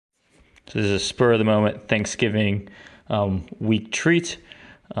So this is a spur of the moment Thanksgiving week treat.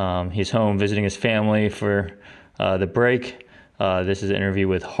 He's home visiting his family for the break. This is an interview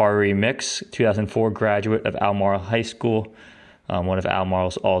with Hari Mix, 2004 graduate of Albemarle High School, one of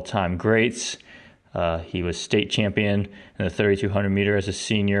Albemarle's all-time greats. He was state champion in the 3,200 meter as a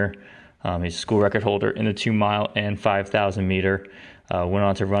senior. He's a school record holder in the 2 mile and 5,000 meter. Went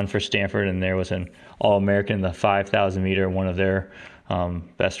on to run for Stanford, and there was an All-American in the 5,000 meter, one of their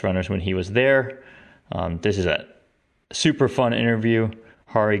best runners when he was there. This is a super fun interview.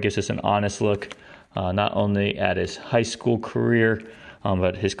 Hari gives us an honest look, not only at his high school career,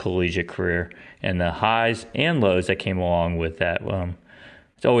 but his collegiate career and the highs and lows that came along with that.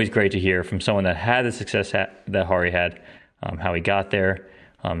 It's always great to hear from someone that had the success that Hari had, how he got there,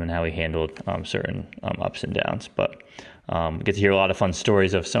 and how he handled certain ups and downs. But we get to hear a lot of fun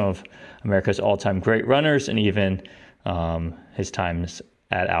stories of some of America's all-time great runners, and even his times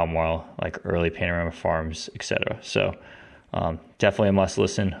at Albemarle, like early Panorama Farms, etc. So definitely a must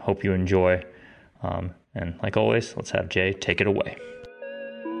listen. Hope you enjoy. And like always, let's have Jay take it away.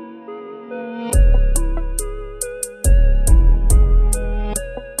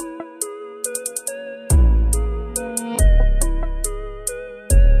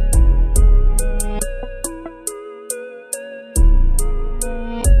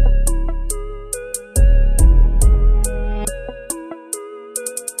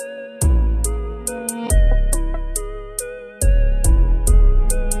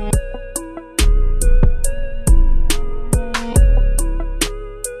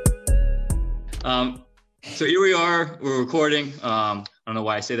 So here we are, we're recording. I don't know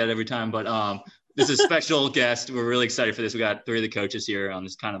why I say that every time, but this is a special guest. We're really excited for this. We got 3 of the coaches here.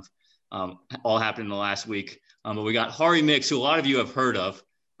 This kind of all happened in the last week. But we got Hari Mix, who a lot of you have heard of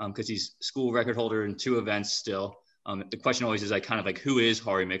because he's school record holder in 2 events still. The question always is who is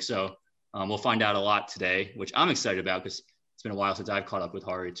Hari Mix? So we'll find out a lot today, which I'm excited about because it's been a while since I've caught up with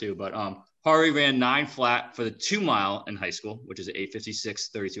Hari too. But Hari ran 9 flat for the 2 mile in high school, which is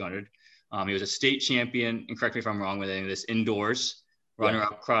 8:56, 3,200. He was a state champion, and correct me if I'm wrong with any of this, indoors,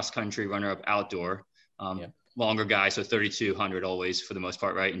 runner-up cross country, runner-up outdoor, longer guy, so 3,200 always for the most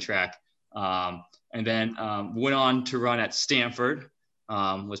part, right, in track. And then went on to run at Stanford,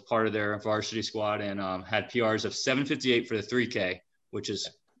 was part of their varsity squad, and had PRs of 7:58 for the 3K, which is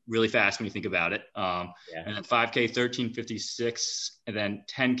really fast when you think about it. And then 5K, 13:56, and then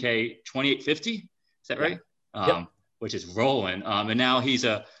 10K, 28:50. Is that right? Which is rolling. And now he's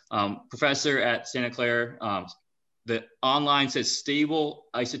a professor at Santa Clara. The online says stable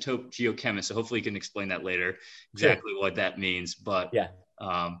isotope geochemist. So hopefully you can explain that later, exactly what that means. But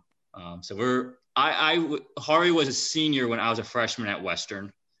so Hari was a senior when I was a freshman at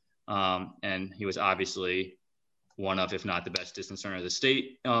Western. And he was obviously one of, if not the best distance runner of the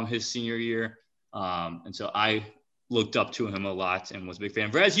state his senior year. And so I looked up to him a lot and was a big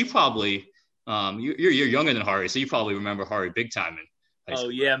fan. Brad, you probably, you're younger than Hari, so you probably remember Hari big time in high school. Oh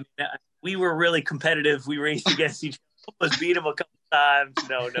yeah, we were really competitive. We raced against each other, almost beat him a couple times.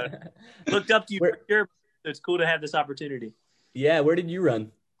 No, looked up to you for sure. So it's cool to have this opportunity. Yeah, where did you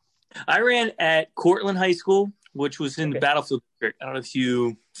run? I ran at Cortland High School, which was in the Battlefield District. I don't know if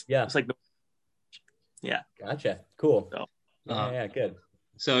you. Yeah, it's like Gotcha. Cool. So, good.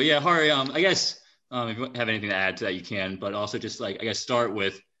 So yeah, Hari. I guess if you have anything to add to that, you can. But also just start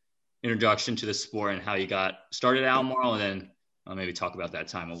with introduction to the sport and how you got started at Albemarle, and then maybe talk about that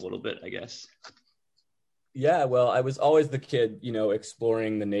time a little bit, I guess. Yeah, well, I was always the kid,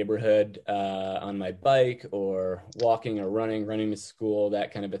 exploring the neighborhood on my bike or walking or running to school,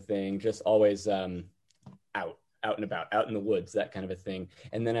 that kind of a thing. Just always out and about, out in the woods, that kind of a thing.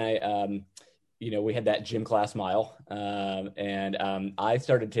 And then I, we had that gym class mile, and I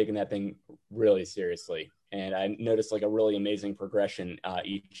started taking that thing really seriously. And I noticed a really amazing progression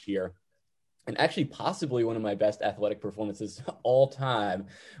each year. And actually possibly one of my best athletic performances all time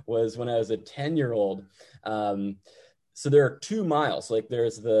was when I was a 10-year-old. So there are 2 miles.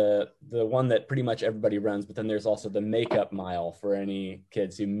 There's the one that pretty much everybody runs, but then there's also the makeup mile for any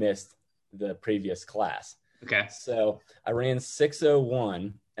kids who missed the previous class. Okay. So I ran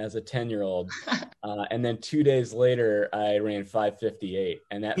 6:01 as a 10-year-old. And then 2 days later, I ran 5:58.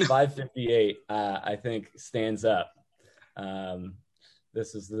 And that 5:58, I think, stands up.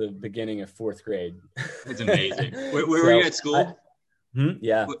 This is the beginning of 4th grade. It's amazing. Where were you at school?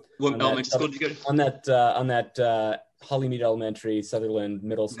 Yeah. What elementary school did you go to? On that Hollymead Elementary, Sutherland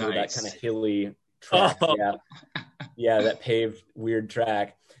Middle School, Nice. That kind of hilly track. Oh. Yeah, that paved weird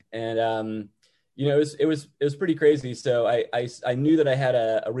track. And it was pretty crazy. So I knew that I had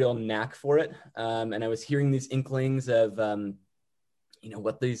a real knack for it. And I was hearing these inklings of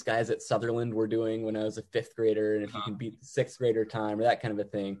what these guys at Sutherland were doing when I was a fifth grader, and if you can beat the sixth grader time or that kind of a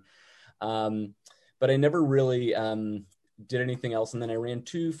thing. But I never really did anything else. And then I ran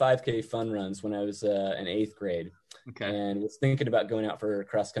 2 5K fun runs when I was in eighth grade, and was thinking about going out for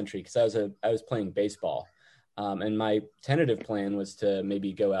cross country because I was playing baseball. And my tentative plan was to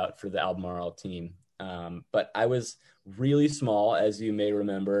maybe go out for the Albemarle team. But I was really small, as you may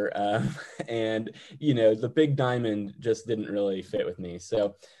remember. And, the big diamond just didn't really fit with me.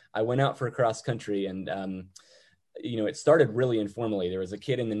 So I went out for cross country, and, it started really informally. There was a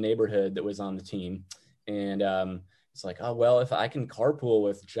kid in the neighborhood that was on the team, and it's like, oh, well, if I can carpool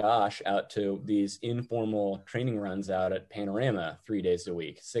with Josh out to these informal training runs out at Panorama 3 days a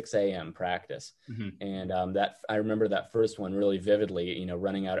week, 6 a.m. practice. And that I remember that first one really vividly,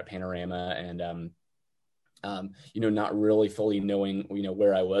 running out at Panorama and, not really fully knowing,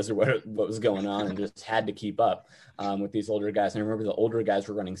 where I was or what was going on, and just had to keep up with these older guys. And I remember the older guys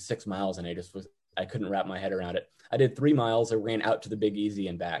were running 6 miles, and I couldn't wrap my head around it. I did 3 miles. I ran out to the Big Easy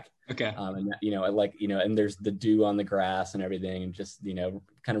and back. And there's the dew on the grass and everything, and just,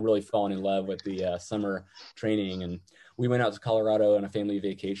 kind of really falling in love with the summer training. And we went out to Colorado on a family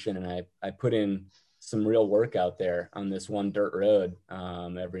vacation, and I put in some real work out there on this one dirt road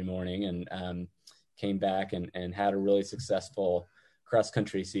every morning, and came back and had a really successful cross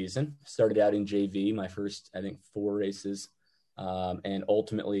country season. Started out in JV, my first, I think, 4 races, and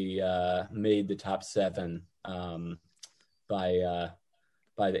ultimately made the top 7 by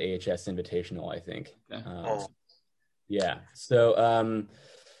the AHS Invitational, I think. So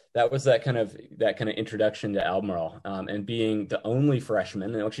that was that kind of introduction to Albemarle, and being the only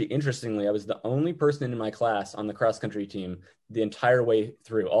freshman. And actually, interestingly, I was the only person in my class on the cross country team the entire way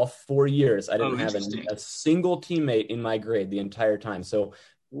through. All 4 years, I didn't have a single teammate in my grade the entire time. So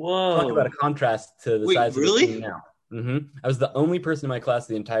talk about a contrast to the size of the team now. I was the only person in my class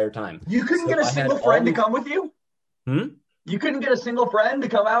the entire time. You couldn't get a single friend to come with you? You couldn't get a single friend to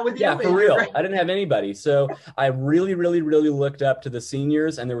come out with you? Yeah, for real. I didn't have anybody. So I really, really, really looked up to the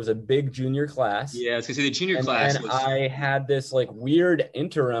seniors, and there was a big junior class. Yeah, I was going to say the junior class. And I had this weird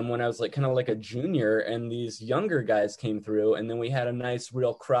interim when I was kind of like a junior, and these younger guys came through, and then we had a nice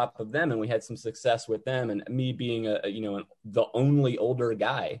real crop of them, and we had some success with them, and me being the only older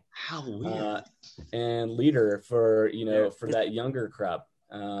guy. How weird. And leader for that younger crop.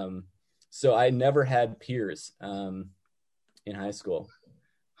 So I never had peers in high school.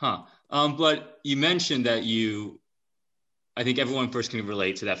 But you mentioned that I think everyone first can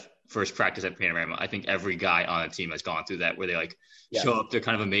relate to that first practice at Panorama. I think every guy on the team has gone through that, where they show up, they're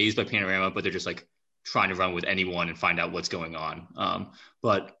kind of amazed by Panorama, but they're just trying to run with anyone and find out what's going on.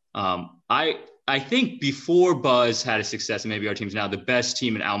 I think before Buzz had a success, and maybe our team's now the best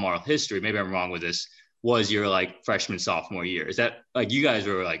team in Albemarle history, maybe I'm wrong with this, was your freshman, sophomore year. Is that you guys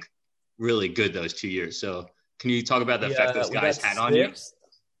were really good those 2 years? So can you talk about the effect those guys had on you?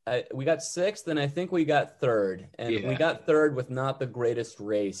 We got 6th, and I think we got 3rd. And we got 3rd with not the greatest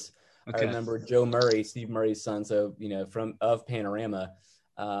race. I remember Joe Murray, Steve Murray's son, so of Panorama.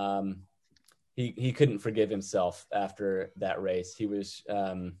 He couldn't forgive himself after that race. He was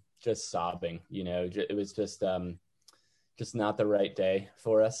just sobbing. It was just not the right day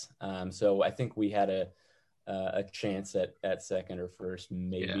for us. So I think we had a chance at second or first,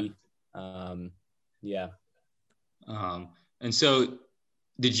 maybe. And so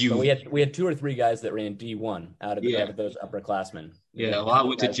did you? But we had 2 or 3 guys that ran D1 out of those upperclassmen. I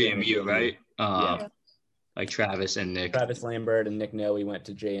went to JMU, right? Like Travis and Nick. Travis Lambert and Nick Noe went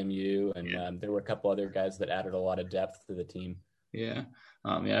to JMU, and there were a couple other guys that added a lot of depth to the team.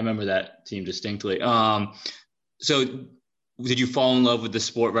 I remember that team distinctly. So did you fall in love with the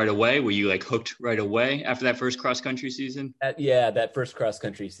sport right away? Were you hooked right away after that first cross country season? That first cross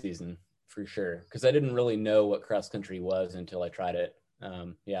country season for sure. Because I didn't really know what cross country was until I tried it.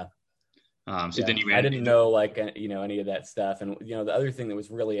 Then you ran. I didn't know any of that stuff. And the other thing that was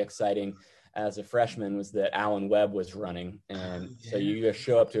really exciting as a freshman was that Alan Webb was running, and so you just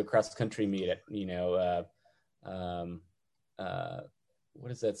show up to a cross country meet at what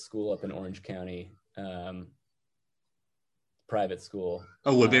is that school up in Orange County? Private school.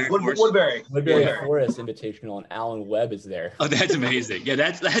 Woodbury Forest Invitational, and Alan Webb is there. Oh, that's amazing. Yeah,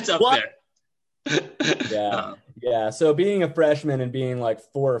 that's up there. So being a freshman and being 4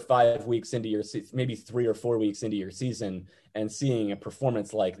 or 5 weeks into your maybe 3 or 4 weeks into your season and seeing a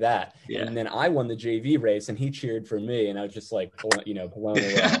performance like that, and then I won the JV race and he cheered for me, and I was just blown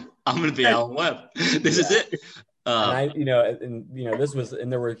away. I'm gonna be Alan Webb. This is it. This was,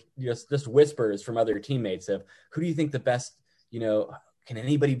 and there were just whispers from other teammates of who do you think the best can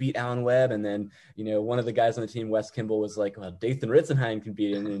anybody beat Alan Webb? And then, one of the guys on the team, Wes Kimball, was like, well, Dathan Ritzenheim can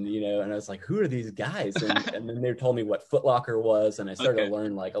beat him. And, and I was like, who are these guys? And then they told me what Foot Locker was. And I started to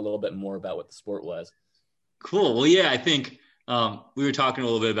learn like a little bit more about what the sport was. Cool. Well, yeah, I think we were talking a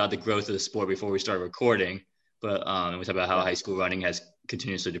little bit about the growth of the sport before we started recording, but we talked about how high school running has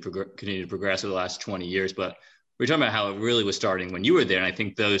continued to progress over the last 20 years. But we were talking about how it really was starting when you were there. And I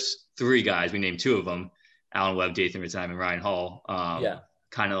think those three guys, we named two of them, Alan Webb, Dathan Ritzenheim, and Ryan Hall,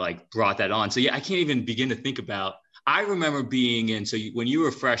 kind of like brought that on. So yeah, I can't even begin to think about. I remember being in. So when you were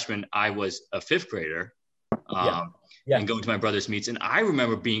a freshman, I was a fifth grader, and going to my brother's meets, and I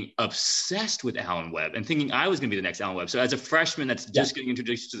remember being obsessed with Alan Webb and thinking I was going to be the next Alan Webb. So as a freshman that's just getting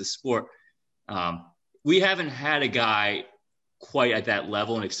introduced to the sport, we haven't had a guy quite at that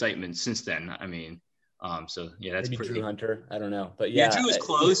level and excitement since then. I mean, so yeah, that's maybe pretty. Drew Hunter. I don't know, but Drew was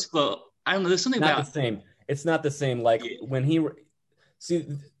close, but I don't know. There's something not about the same. It's not the same. Like when he see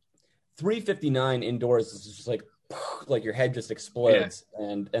 359 indoors is just like your head just explodes.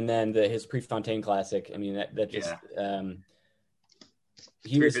 And then his Prefontaine Classic. I mean, that just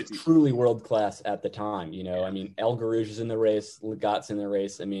he was truly world class at the time. I mean, El Garouge is in the race, Legat's in the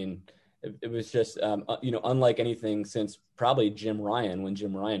race. I mean, it was just unlike anything since probably Jim Ryan, when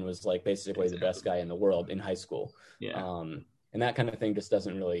Jim Ryan was like basically the best guy in the world in high school. And that kind of thing just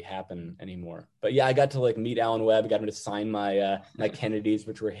doesn't really happen anymore. But yeah, I got to like meet Alan Webb, got him to sign my my Kennedys,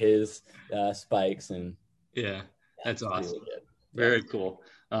 which were his spikes. And that's awesome. Really very cool.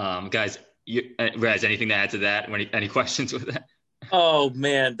 Guys, Raz, anything to add to that? Any questions with that? Oh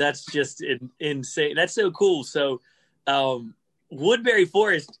man, that's just insane. That's so cool. So Woodbury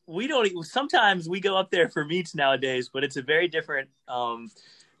Forest, sometimes we go up there for meets nowadays, but it's a very different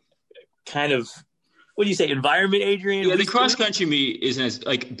kind of, what do you say, environment, Adrian? Yeah, the cross country meet isn't as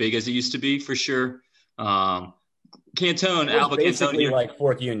like big as it used to be, for sure. Alba basically Cantone, like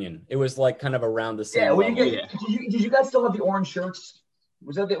Fork Union. It was like kind of around the same. Did you guys still have the orange shirts?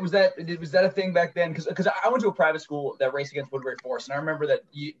 Was that a thing back then? Because I went to a private school that raced against Woodbury Forest, and I remember that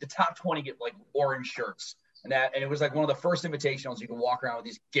the top 20 get like orange shirts, and it was like one of the first invitationals. You could walk around with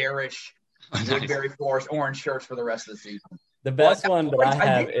these garish Woodbury Forest orange shirts for the rest of the season. The best one that I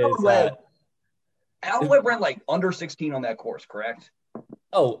have is Alan Webb ran like under 16 on that course, correct?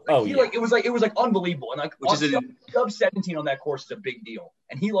 It was like unbelievable, and like sub 17 on that course is a big deal,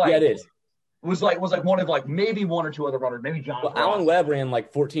 and he it is. was like one of like maybe one or two other runners, maybe John. Well, Alan Webb ran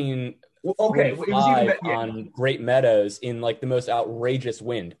like 14. It was even on Great Meadows in like the most outrageous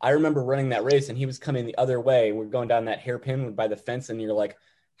wind. I remember running that race, and he was coming the other way. We're going down that hairpin by the fence, and you're like,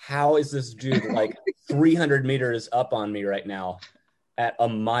 how is this dude like 300 meters up on me right now at a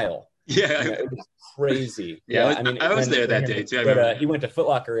mile? Yeah, it was crazy. I was there that day too. But he went to Foot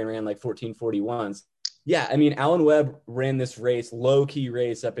Locker and ran like 14:41s. Yeah, I mean, Alan Webb ran this race, low-key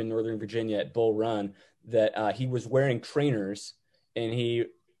race up in Northern Virginia at Bull Run, that he was wearing trainers, and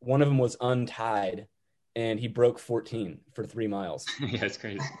one of them was untied, and he broke 14 for 3 miles. Yeah, it's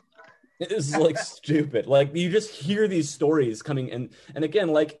crazy. It is like stupid. Like you just hear these stories coming in. And again,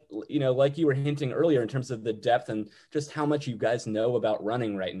 like you were hinting earlier in terms of the depth and just how much you guys know about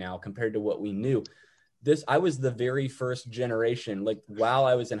running right now compared to what we knew. I was the very first generation, like while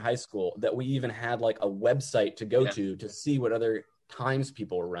I was in high school, that we even had like a website to go to see what other times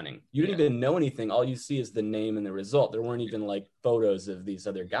people were running. You didn't even know anything. All you see is the name and the result. There weren't even like photos of these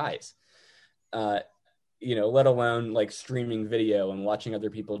other guys. Let alone like streaming video and watching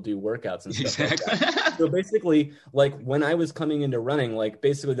other people do workouts and stuff like that. So basically, like when I was coming into running, like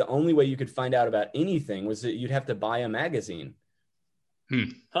basically the only way you could find out about anything was that you'd have to buy a magazine.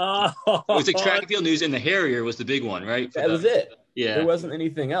 It was like Track and Field News, and the Harrier was the big one, right? That was it. Yeah. There wasn't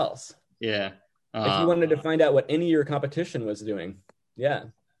anything else. Yeah. If you wanted to find out what any of your competition was doing. Yeah.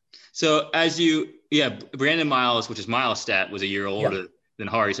 So Brandon Miles, which is Milestat, was a year older than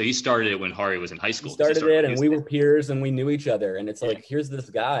Hari. So he started it when Hari was in high school. He started it, and we were peers, and we knew each other. And it's like, here's this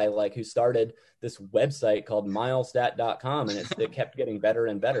guy like who started this website called milestat.com, and it kept getting better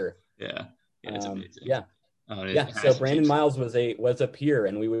and better. Yeah. It's amazing. Yeah. So Brandon Miles was a peer,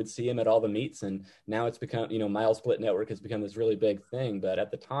 and we would see him at all the meets, and now it's become, Miles Split Network has become this really big thing. But at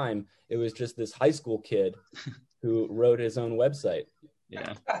the time, it was just this high school kid who wrote his own website.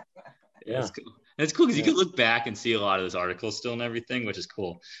 Yeah. It's cool. And it's cool because you can look back and see a lot of those articles still and everything, which is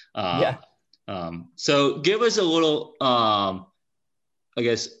cool. So give us a little,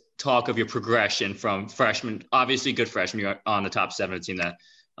 talk of your progression from freshman, obviously good freshman. You're on the top 7 of the team that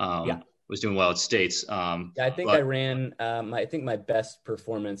was doing well at States. I think I ran, I think my best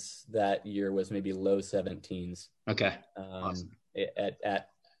performance that year was maybe low 17s. Okay. Awesome. At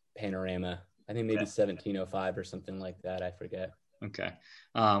Panorama. I think maybe 17:05 or something like that. I forget. Okay.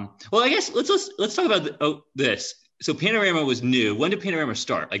 Well, I guess let's talk about this. So Panorama was new. When did Panorama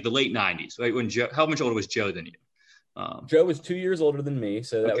start? Like the late 90s, right? How much older was Joe than you? Joe was 2 years older than me,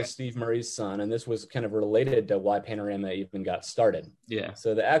 so that Okay. was Steve Murray's son, and this was kind of related to why Panorama even got started. Yeah.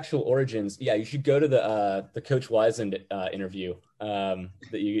 So the actual origins, you should go to the Coach Wiseman interview that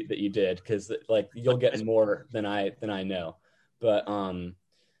you did, because like you'll get more than I know, but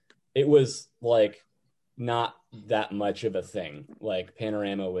it was like not that much of a thing. Like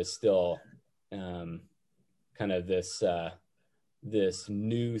Panorama was still kind of this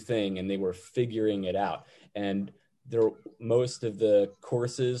new thing, and they were figuring it out, and most of the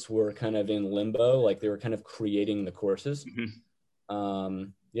courses were kind of in limbo, like they were kind of creating the courses. But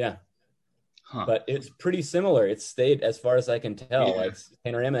it's pretty similar. It's stayed, as far as I can tell, like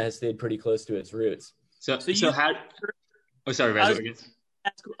Panorama has stayed pretty close to its roots. Sorry,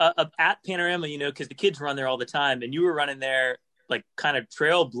 at Panorama, because the kids run there all the time, and you were running there like kind of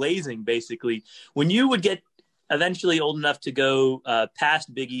trailblazing, basically. When you would get eventually old enough to go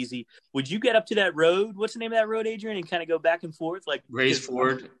past Big Easy, would you get up to that road? What's the name of that road, Adrian? And kind of go back and forth, like Raised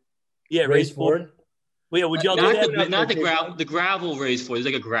Ford. Yeah, Raised Ford. Well, yeah, would y'all do that? Not the gravel Raised Ford. There's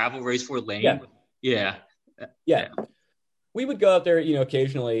like a gravel Raised Ford lane. Yeah. We would go out there,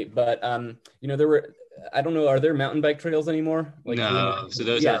 occasionally, but there were, I don't know, are there mountain bike trails anymore? Like, no. So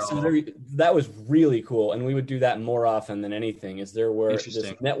those that was really cool, and we would do that more often than anything. Is there were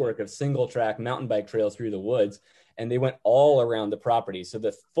this network of single track mountain bike trails through the woods, and they went all around the property. So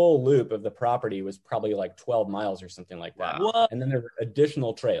the full loop of the property was probably like 12 miles or something like that. Wow. And then there were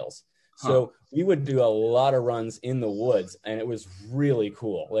additional trails. So we would do a lot of runs in the woods, and it was really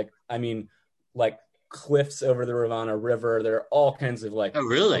cool. Like cliffs over the Rivanna River. There are all kinds of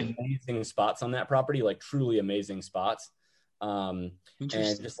amazing spots on that property, like truly amazing spots. And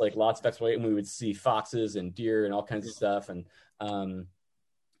just like lots of exploration. We would see foxes and deer and all kinds of stuff. And and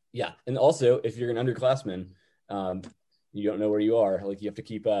also if you're an underclassman, you don't know where you are. Like you have to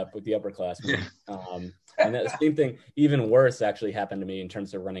keep up with the upperclassmen. And that same thing, even worse, actually happened to me in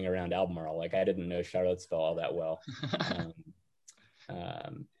terms of running around Albemarle. Like I didn't know Charlottesville all that well.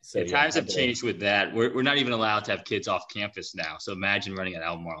 Times have changed with that. We're not even allowed to have kids off campus now. So imagine running at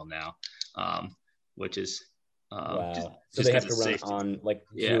Albemarle now, which is wow. So they have to run safety on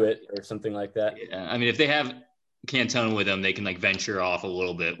Hewitt or something like that. Yeah. I mean, if they have Cantone with them, they can like venture off a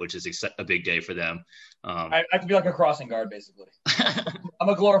little bit, which is a big day for them. I have to be like a crossing guard, basically. I'm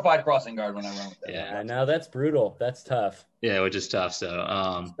a glorified crossing guard when I run with them. Yeah, no, that's brutal. That's tough. Yeah, which is tough.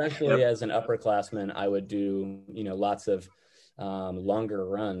 So especially as an upperclassman, I would do lots of longer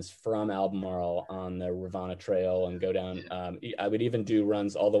runs from Albemarle on the Rivanna Trail and go down. I would even do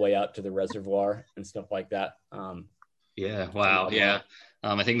runs all the way out to the reservoir and stuff like that. Wow. Yeah.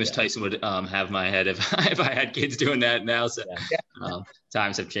 I think Miss Tyson would have my head if I had kids doing that now. So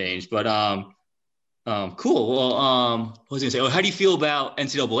times have changed, but cool. Well, what was I gonna say? How do you feel about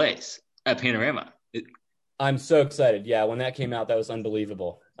NCAAs at Panorama? I'm so excited. Yeah, when that came out, that was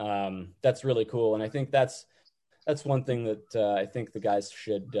unbelievable. That's really cool, and I think that's one thing that I think the guys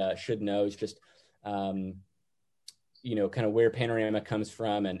should know is just kind of where Panorama comes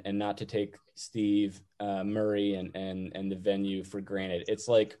from, and not to take Steve Murray and the venue for granted. It's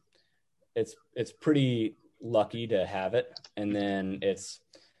like it's pretty lucky to have it, and then it's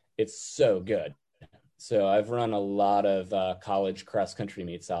so good. So I've run a lot of college cross country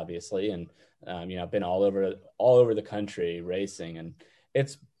meets, obviously, and I've been all over the country racing, and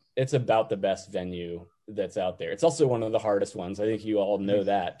it's about the best venue that's out there. It's also one of the hardest ones. I think you all know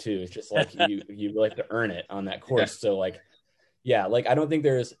that too. It's just like you really have to earn it on that course. So I don't think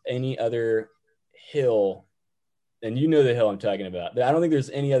there's any other hill, and you know the hill I'm talking about. I don't think there's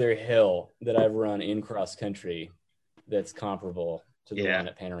any other hill that I've run in cross country that's comparable to the one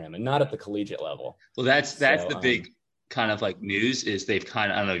at Panorama, not at the collegiate level. Well, that's the big kind of like news is they've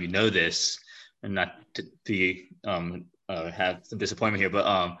kind of, I don't know if you know this, and not to be have some disappointment here,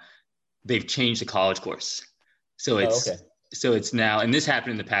 but they've changed the college course. So it's now, and this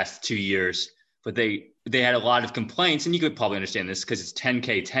happened in the past 2 years, but they had a lot of complaints, and you could probably understand this because it's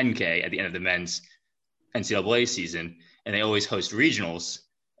 10K at the end of the men's NCAA season, and they always host regionals,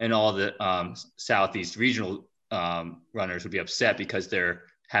 and all the Southeast regional runners would be upset because they're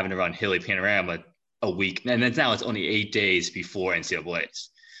having to run Hilly Panorama a week. And then now it's only 8 days before NCAAs.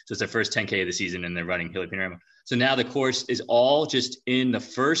 So it's their first 10K of the season and they're running Hilly Panorama. So now the course is all just in the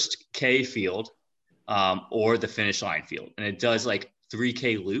first K field or the finish line field. And it does like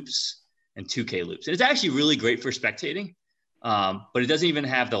 3K loops and 2K loops. And it's actually really great for spectating, but it doesn't even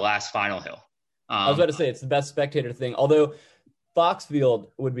have the last final hill. I was about to say it's the best spectator thing, although Foxfield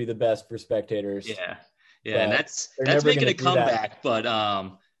would be the best for spectators. Yeah. Yeah, and that's never making gonna a do that. comeback, but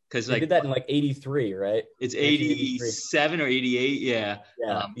because They did that in like 83, right? it's 87 or 88. Yeah.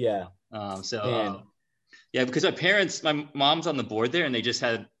 Yeah. Yeah, because my mom's on the board there, and they've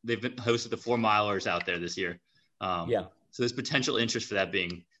hosted the 4 milers out there this year. So there's potential interest for that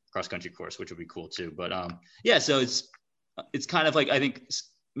being cross country course, which would be cool too. But so it's kind of like, I think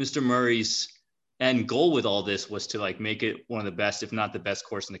Mr. Murray's end goal with all this was to like make it one of the best, if not the best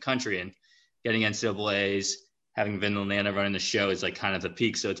course in the country, and getting NCAAs, having Vin Lana running the show is like kind of the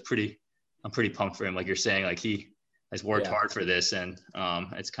peak. So I'm pretty pumped for him. Like you're saying, like he has worked hard for this, and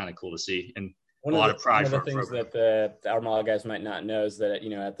it's kind of cool to see. And a lot of pride. One of the things that the Albemarle guys might not know is that,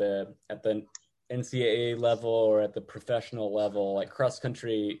 at the NCAA level or at the professional level, like cross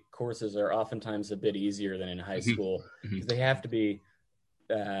country courses are oftentimes a bit easier than in high school because they have to be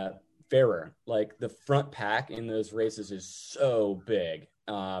fairer. Like the front pack in those races is so big,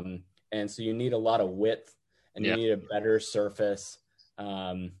 and so you need a lot of width, and you need a better surface.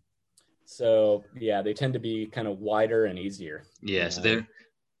 So they tend to be kind of wider and easier. Yeah, so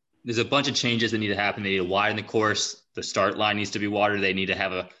there's a bunch of changes that need to happen. They need to widen the course. The start line needs to be wider. They need to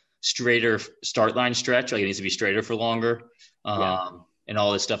have a straighter start line stretch. Like it needs to be straighter for longer. And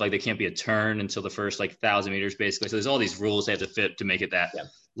all this stuff. Like they can't be a turn until the first 1,000 meters basically. So there's all these rules they have to fit to make it that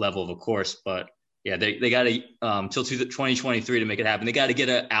level of a course. But they got to till 2023 to make it happen. They got to get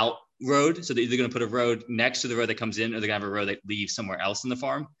an out road. So they're either going to put a road next to the road that comes in, or they're going to have a road that leaves somewhere else in the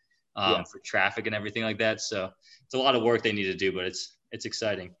farm for traffic and everything like that. So it's a lot of work they need to do, but it's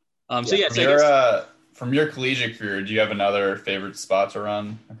exciting. From your collegiate career, do you have another favorite spot to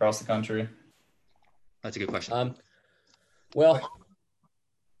run across the country? That's a good question. Probably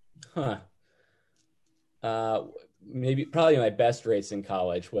my best race in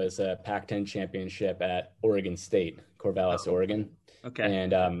college was a Pac-10 championship at Oregon State, Corvallis, Oregon. Okay.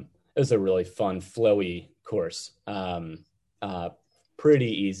 And it was a really fun, flowy course.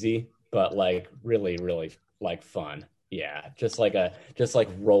 Pretty easy, but like really, really like fun. Yeah, just like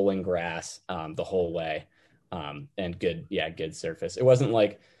rolling grass the whole way, and good surface. It wasn't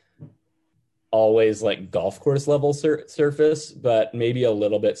like always like golf course level surface, but maybe a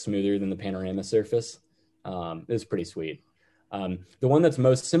little bit smoother than the Panorama surface. It was pretty sweet. The one that's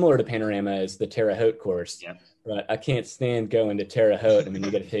most similar to Panorama is the Terre Haute course. Yeah. But I can't stand going to Terre Haute. I mean,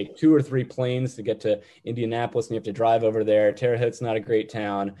 you got to take 2 or 3 planes to get to Indianapolis, and you have to drive over there. Terre Haute's not a great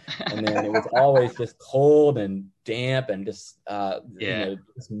town. And then it was always just cold and damp and just,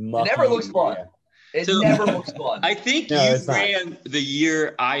 just mucky. It never looks fun. It never looks fun. I think you ran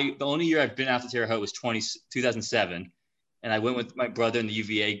the only year I've been out to Terre Haute was 2007. And I went with my brother in the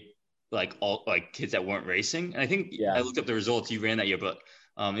UVA, all kids that weren't racing. And I think I looked up the results. You ran that year, but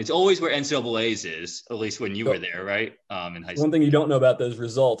it's always where NCAA's is, at least when you were there, right? In high school. One thing you don't know about those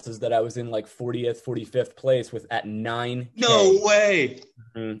results is that I was in 40th, 45th place at 9K. No way.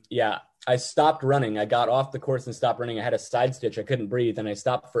 Mm-hmm. Yeah. I stopped running. I got off the course and stopped running. I had a side stitch. I couldn't breathe. And I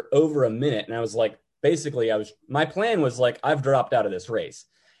stopped for over a minute. And I was my plan was I've dropped out of this race.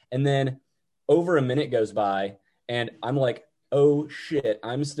 And then over a minute goes by and I'm like, oh shit,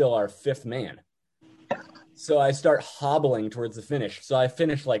 I'm still our 5th man. So I start hobbling towards the finish. So I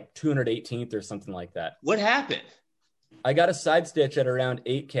finished 218th or something like that. What happened? I got a side stitch at around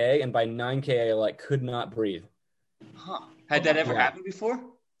 8K, and by 9K, I could not breathe. Huh. Had that ever happened before?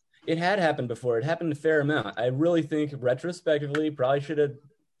 It had happened before. It happened a fair amount. I really think retrospectively, probably should have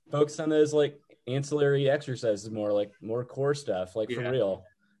focused on those ancillary exercises more core stuff, for real.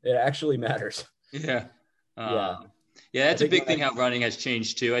 It actually matters. Yeah. That's a big thing how running has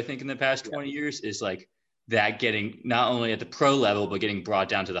changed too. I think in the past 20 years is that getting not only at the pro level, but getting brought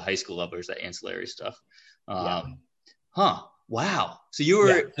down to the high school level is that ancillary stuff. Wow. So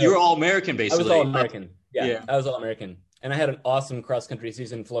you were all American basically. I was all American. Yeah. I was all American. And I had an awesome cross country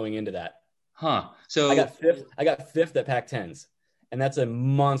season flowing into that. So I got fifth at Pac-10s, and that's a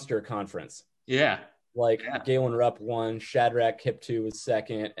monster conference. Yeah. Galen Rupp won, Shadrach Kiptoo was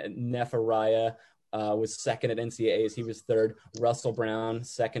second, and Nefariah was second at NCAAs. He was 3rd. Russell Brown,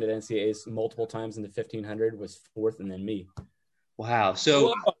 second at NCAAs multiple times in the 1500, was 4th, and then me. Wow.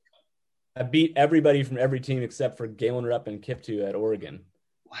 So I beat everybody from every team except for Galen Rupp and Kiptoo at Oregon.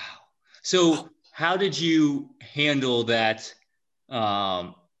 Wow. So how did you handle that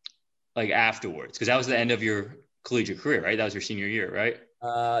afterwards? Because that was the end of your collegiate career, right? That was your senior year, right?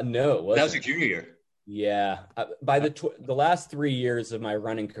 No, it wasn't. That was your junior year. Yeah. By the last 3 years of my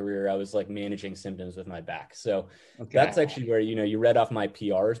running career, I was managing symptoms with my back. So that's actually where, you read off my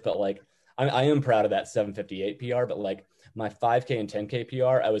PRs, but I am proud of that 7:58 PR, but my 5K and 10K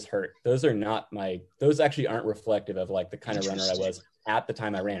PR, I was hurt. Those actually aren't reflective of like the kind of runner I was at the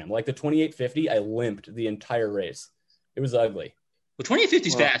time I ran them. Like the 2850, I limped the entire race. It was ugly. Well, 2850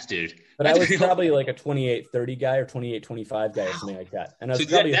 is fast, dude. But I was probably like a 2830 guy or 2825 guy or something like that. And I was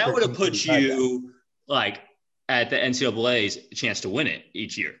probably that would have put you guy. like at the NCAA's chance to win it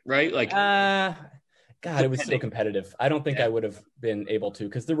each year, right? Like, God, it was so competitive. I don't think I would have been able to,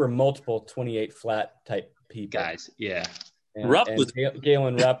 because there were multiple 28 flat type people. Guys, yeah.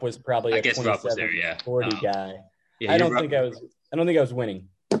 Galen Rupp was probably a 40 guy. Yeah, I don't think I was winning.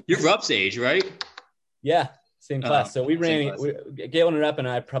 You're Rupp's age, right? Yeah, same class. So we ran. Galen Rupp and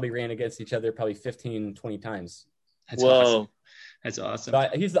I probably ran against each other probably 15, 20 times. Whoa. Awesome. That's awesome. So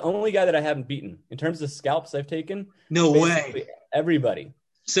he's the only guy that I haven't beaten in terms of scalps I've taken. No way. Everybody.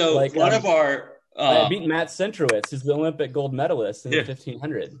 So like one of our. I beat Matt Centrowitz, who's the Olympic gold medalist in the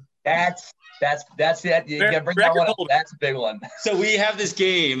 1500. That's it. You gotta bring that one up. That's a big one. So we have this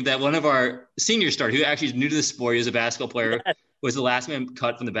game that one of our seniors started, who actually is new to the sport. He was a basketball player, was the last man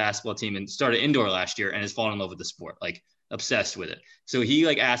cut from the basketball team, and started indoor last year, and has fallen in love with the sport, like obsessed with it. So he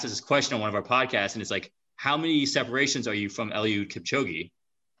like asked us this question on one of our podcasts, and it's like, how many separations are you from Eliud Kipchoge?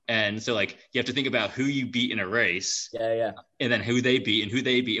 And so, like, you have to think about who you beat in a race. Yeah. And then who they beat.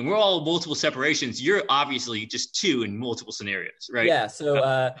 And we're all multiple separations. You're obviously just two in multiple scenarios, right? Yeah.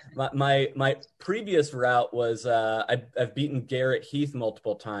 So my previous route was I've beaten Garrett Heath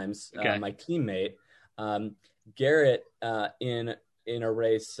multiple times, my teammate. Garrett in a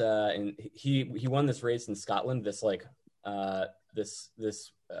race, and he won this race in Scotland. This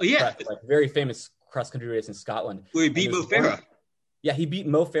very famous cross country race in Scotland. Where he beat Mo Farah. Yeah, he beat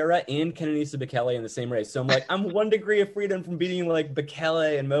Mo Farah and Kenenisa Bekele in the same race. So I'm like, I'm 1 degree of freedom from beating like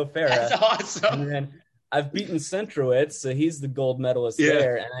Bekele and Mo Farah. That's awesome. And then I've beaten Centrowitz, so he's the gold medalist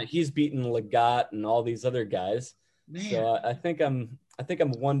there, and he's beaten Legat and all these other guys. Man. So I think I'm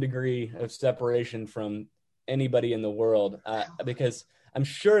 1 degree of separation from anybody in the world, because I'm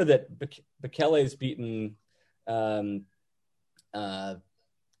sure that Bekele's beaten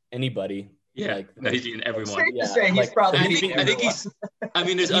anybody. Yeah, he's beaten everyone. He's probably. I think he's. I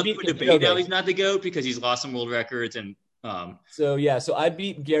mean, there's up for debate now. He's not the GOAT because he's lost some world records and. So I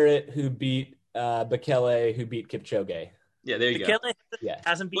beat Garrett, who beat Bekele, who beat Kipchoge. Yeah, there you go.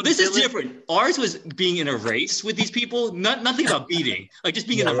 Hasn't beaten. Well, this is different. Ours was being in a race with these people. Nothing about beating. Like just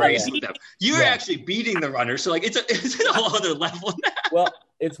being in a race with them. You're actually beating the runner, so like it's a whole other level now. Well,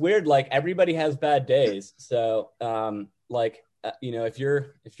 it's weird. Like everybody has bad days, so if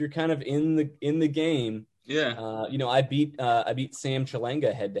you're kind of in the game, I beat Sam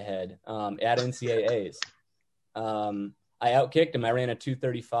Chalenga head to head at NCAA's. I outkicked him. I ran a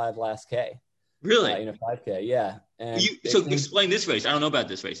 2:35 last K. Really? In a 5K, yeah. And explain this race. I don't know about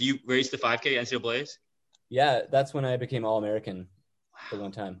this race. You raced the 5K NCAA's? Yeah, that's when I became All-American for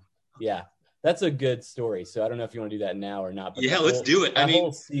one time. Yeah, that's a good story. So I don't know if you want to do that now or not. But let's do it.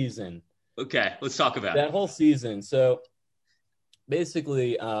 Whole season. Okay, let's talk about that whole season. So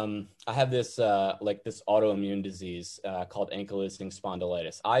basically, I have this this autoimmune disease called ankylosing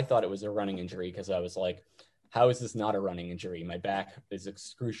spondylitis. I thought it was a running injury because I was like, how is this not a running injury? My back is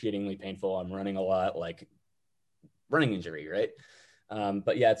excruciatingly painful. I'm running a lot, like running injury, right?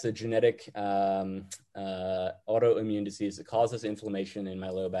 But yeah, it's a genetic autoimmune disease that causes inflammation in my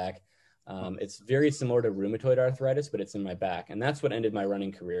low back. It's very similar to rheumatoid arthritis, but it's in my back. And that's what ended my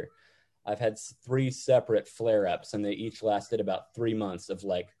running career. I've had 3 separate flare-ups, and they each lasted about 3 months of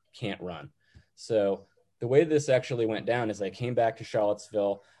like, can't run. So the way this actually went down is I came back to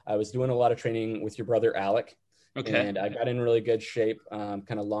Charlottesville. I was doing a lot of training with your brother, Alec. Okay. And I got in really good shape, kind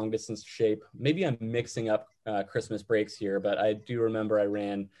of long distance shape. Maybe I'm mixing up Christmas breaks here, but I do remember I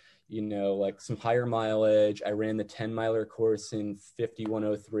ran, like some higher mileage. I ran the 10-miler course in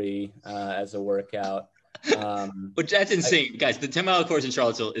 51:03 as a workout. Which that's insane, guys. The 10-mile course in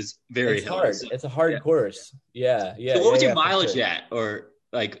Charlottesville is very hard. It's a hard course. Yeah. So what was your mileage at, or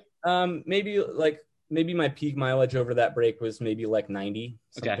like? Maybe my peak mileage over that break was maybe like 90,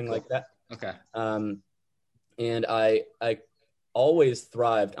 something like that. Okay. And I always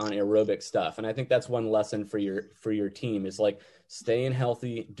thrived on aerobic stuff, and I think that's one lesson for your team is like staying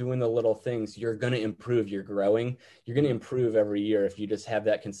healthy, doing the little things. You're going to improve. You're growing. You're going to improve every year if you just have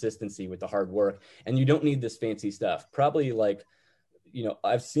that consistency with the hard work. And you don't need this fancy stuff. Probably like,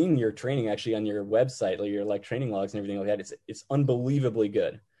 I've seen your training actually on your website, like your like training logs and everything like that. It's unbelievably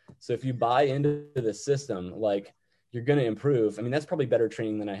good. So if you buy into the system, like you're going to improve. I mean, that's probably better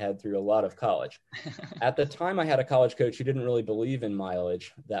training than I had through a lot of college. At the time, I had a college coach who didn't really believe in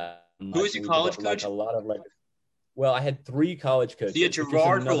mileage that much. Who was your college coach? A lot of Well, I had 3 college coaches. See, at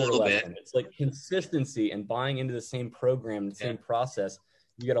Gerard for a little bit. It's like consistency and buying into the same program, the same process.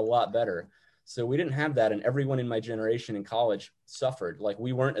 You get a lot better. So we didn't have that, and everyone in my generation in college suffered. Like,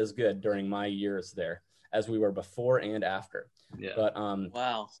 we weren't as good during my years there as we were before and after. Yeah. But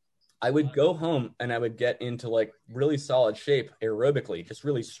wow. I would go home and I would get into like really solid shape aerobically, just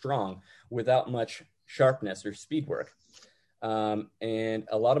really strong without much sharpness or speed work. And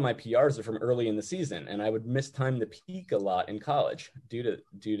a lot of my PRs are from early in the season, and I would miss time to peak a lot in college due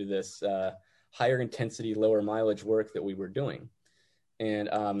to this higher intensity, lower mileage work that we were doing. And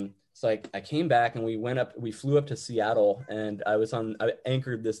so I came back and we flew up to Seattle, and I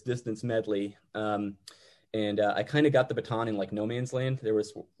anchored this distance medley. And I kind of got the baton in like no man's land. There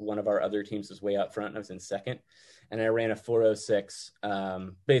was one of our other teams was way out front, and I was in second, and I ran a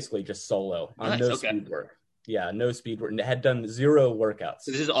 4:06, basically just solo on speed work. Yeah, no speed work. And had done 0 workouts.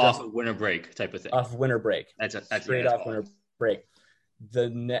 So this is off of winter break type of thing. Off winter break. That's straight off winter break.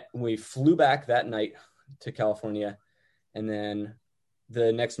 We flew back that night to California, and then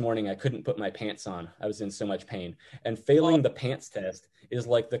the next morning I couldn't put my pants on. I was in so much pain. And failing the pants test is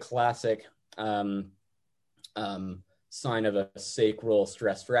like the classic sign of a sacral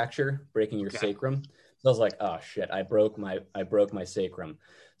stress fracture, breaking your sacrum. So I was like, oh shit, I broke my sacrum.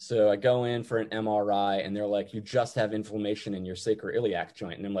 So I go in for an MRI, and they're like, you just have inflammation in your sacroiliac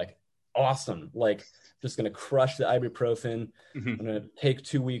joint. And I'm like, awesome. Like, just going to crush the ibuprofen. Mm-hmm. I'm going to take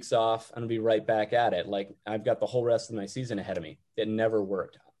 2 weeks off. I'm going to be right back at it. Like, I've got the whole rest of my season ahead of me. It never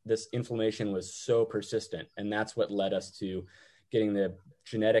worked. This inflammation was so persistent. And that's what led us to getting the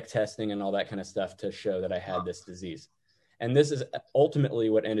genetic testing and all that kind of stuff to show that I had this disease. And this is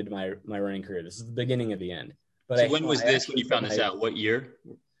ultimately what ended my running career. This is the beginning of the end. But so when was this when you found this out? What year?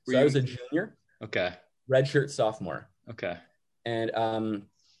 So I was a junior. Okay. Redshirt sophomore. Okay. And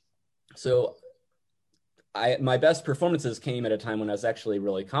so my best performances came at a time when I was actually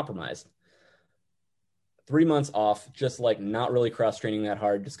really compromised. 3 months off, just like not really cross training that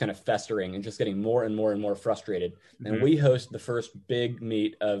hard, just kind of festering and just getting more and more and more frustrated. Mm-hmm. And we host the first big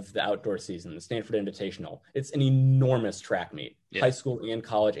meet of the outdoor season, the Stanford Invitational. It's an enormous track meet, high school and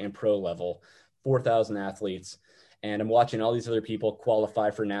college and pro level, 4,000 athletes. And I'm watching all these other people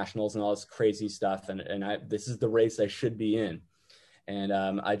qualify for nationals and all this crazy stuff. And this is the race I should be in. And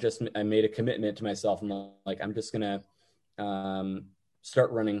I made a commitment to myself. I'm like, I'm just going to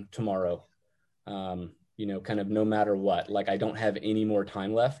start running tomorrow. Kind of no matter what. Like, I don't have any more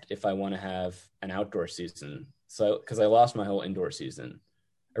time left if I want to have an outdoor season. So, because I lost my whole indoor season.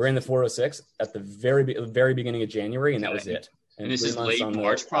 I ran the 4:06 at the very beginning of January, and that was it. And this is late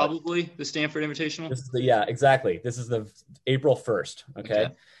March, probably, the Stanford Invitational? Exactly. This is the April 1st, okay?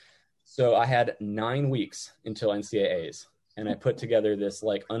 So I had 9 weeks until NCAAs, and I put together this,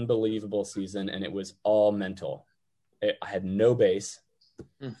 like, unbelievable season, and it was all mental. I had no base.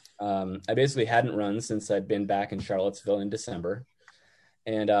 I basically hadn't run since I'd been back in Charlottesville in December.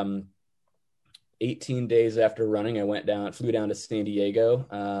 And 18 days after running, I flew down to San Diego.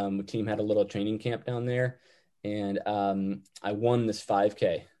 The team had a little training camp down there. And I won this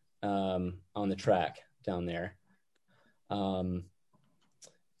 5K on the track down there.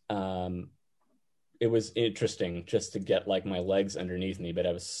 It was interesting just to get like my legs underneath me, but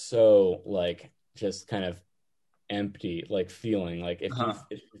I was so like just kind of empty, like feeling like if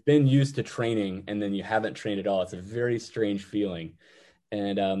you've been used to training and then you haven't trained at all, it's a very strange feeling.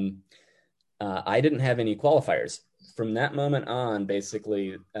 And I didn't have any qualifiers. From that moment on,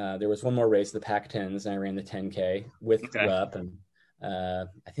 basically, there was one more race, the Pac-10s, and I ran the 10K with Rupp, and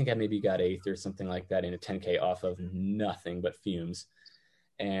I think I maybe got 8th or something like that in a 10K off of nothing but fumes.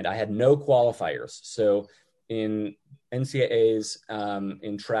 And I had no qualifiers. So in NCAAs,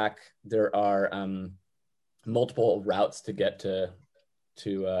 in track, there are multiple routes to get to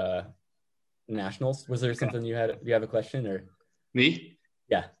nationals. Was there something you have a question or? Me?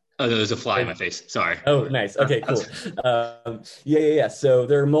 Yeah. Oh, there's a fly in my face. Sorry. Oh, nice. Okay, cool. Yeah. So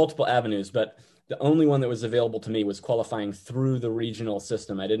there are multiple avenues, but the only one that was available to me was qualifying through the regional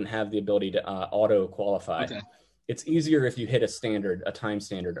system. I didn't have the ability to auto qualify. Okay. It's easier if you hit a time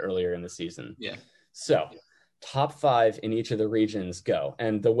standard earlier in the season. Yeah. So top 5 in each of the regions go.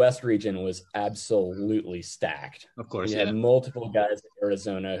 And the West region was absolutely stacked. Of course. You had multiple guys in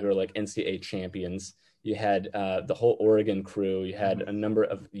Arizona who are like NCAA champions. You had the whole Oregon crew. You had a number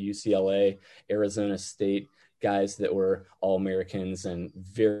of UCLA, Arizona State guys that were all Americans and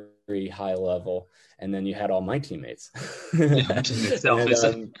very, very high level. And then you had all my teammates.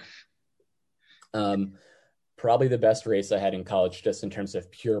 probably the best race I had in college, just in terms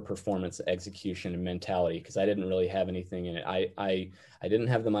of pure performance, execution, and mentality, because I didn't really have anything in it. I didn't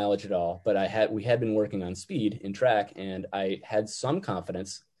have the mileage at all, but we had been working on speed in track, and I had some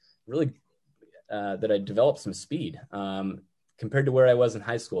confidence, really, that I developed some speed compared to where I was in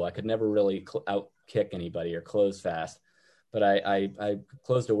high school. I could never really out kick anybody or close fast, but I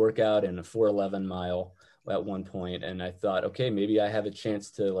closed a workout in a 4:11 mile at one point, and I thought, okay, maybe I have a chance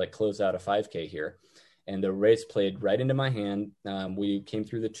to like close out a 5K here. And the race played right into my hand. We came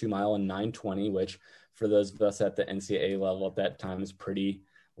through the 2 mile in 9:20, which for those of us at the NCAA level at that time is pretty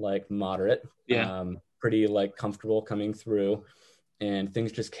like moderate, pretty like comfortable coming through. And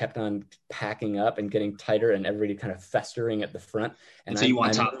things just kept on packing up and getting tighter, and everybody kind of festering at the front. And so you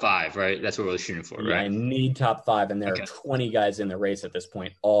want top 5, right? That's what we're shooting for, right? I need top 5. And there are 20 guys in the race at this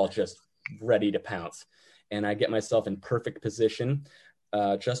point, all just ready to pounce. And I get myself in perfect position.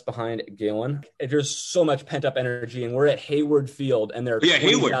 Just behind Galen. There's so much pent up energy, and we're at Hayward Field, and there are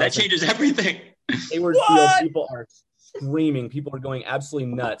Hayward. That changes everything. Hayward Field, people are screaming. People are going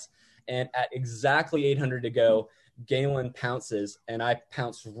absolutely nuts. And at exactly 800 to go, Galen pounces, and I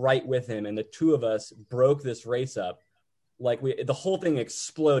pounce right with him, and the two of us broke this race up. Like the whole thing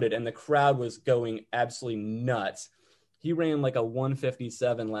exploded, and the crowd was going absolutely nuts. He ran like a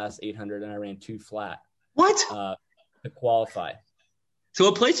 1:57 last 800, and I ran 2 flat. What? To qualify. So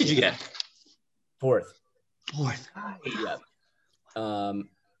what place did you get? 4th. Yeah.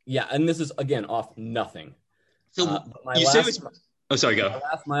 Yeah, and this is again off nothing. So you said oh, sorry, go. My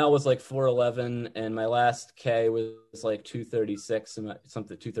last mile was like 4:11, and my last K was like 2:36,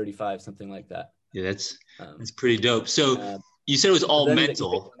 something 2:35, something like that. Yeah, that's pretty dope. So you said it was all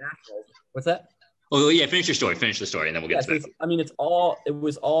mental. What's that? Oh yeah, finish the story, and then we'll get to it. I mean, it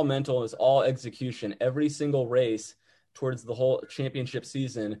was all mental. It was all execution. Every single race towards the whole championship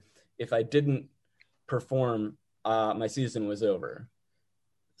season, if I didn't perform, my season was over.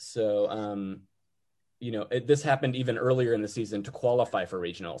 So, this happened even earlier in the season to qualify for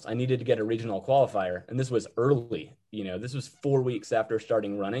regionals. I needed to get a regional qualifier, and this was early. This was 4 weeks after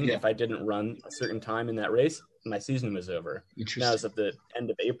starting running. Yeah. If I didn't run a certain time in that race, my season was over. Now it's at the end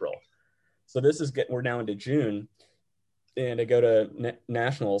of April. So we're now into June, and I go to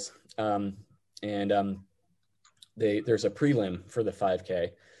nationals, there's a prelim for the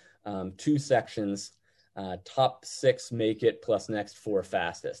 5K, 2 sections, top 6 make it plus next 4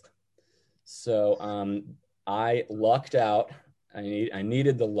 fastest. So I lucked out. I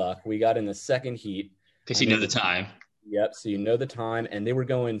needed the luck. We got in the second heat. Because you know the time. Yep. So you know the time, and they were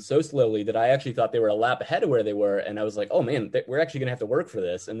going so slowly that I actually thought they were a lap ahead of where they were, and I was like, "Oh man, we're actually gonna have to work for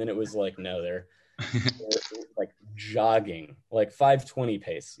this." And then it was like, no, they're like jogging, like 5:20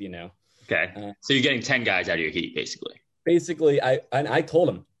 pace, Okay. So you're getting 10 guys out of your heat, basically. Basically, I told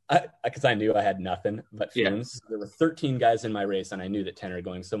them, because I knew I had nothing but fumes. Yeah. There were 13 guys in my race, and I knew that 10 are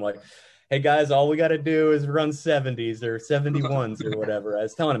going. So I'm like, hey guys, all we got to do is run 70s or 71s or whatever. I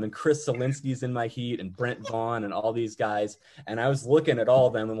was telling him, and Chris Solinsky's in my heat, and Brent Vaughn, and all these guys. And I was looking at all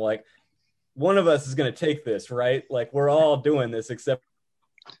of them, and like, one of us is going to take this, right? Like, we're all doing this except.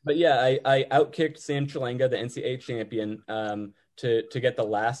 But yeah, I outkicked Sam Chalenga, the NCAA champion, to get the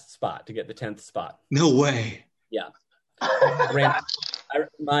last spot, to get the 10th spot. No way. Yeah.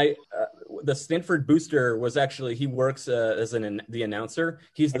 The Stanford booster was actually, he works as the announcer.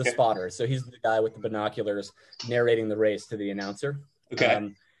 He's the spotter. So he's the guy with the binoculars narrating the race to the announcer.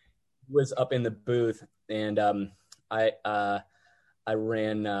 Okay. Was up in the booth, and I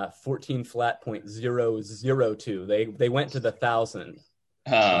ran 14 flat .002. They went to the 1,000.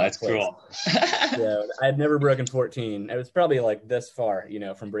 Oh, that's cool. Yeah, I had never broken 14. It was probably like this far,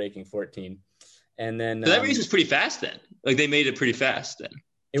 from breaking 14. And then so that race was pretty fast then. Like they made it pretty fast then.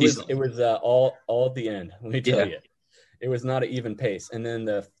 It was all at the end. Let me tell you, it was not an even pace. And then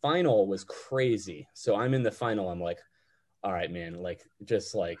the final was crazy. So I'm in the final. I'm like, all right, man, like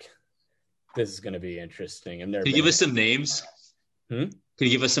just like this is going to be interesting. Can you give us some names? Can you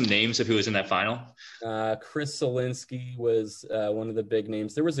give us some names of who was in that final? Chris Solinsky was one of the big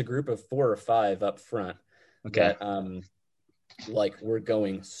names. There was a group of 4 or 5 up front. Okay. That, we're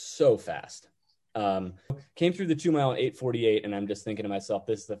going so fast. Came through the 2 mile in 8:48, and I'm just thinking to myself,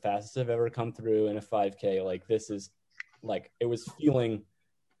 this is the fastest I've ever come through in a 5K. Like this is like, it was feeling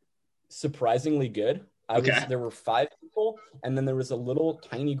surprisingly good. There were 5 people, and then there was a little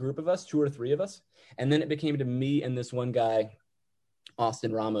tiny group of us, 2 or 3 of us. And then it became to me and this one guy,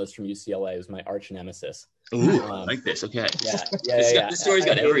 Austin Ramos from UCLA, who's my arch nemesis. Ooh, I like this. Okay. Yeah. This story's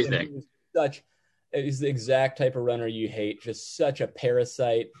got everything. He's the exact type of runner you hate, just such a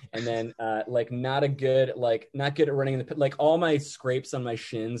parasite. And then not good at running in the pit. Like all my scrapes on my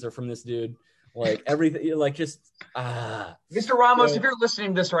shins are from this dude. like everything, like just Mr. Ramos, if you're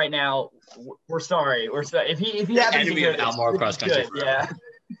listening to this right now, we're sorry. We're sorry if he happens to hear this. Outmore cross country. Yeah.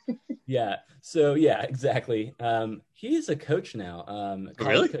 Yeah. So yeah, exactly. He is a coach now.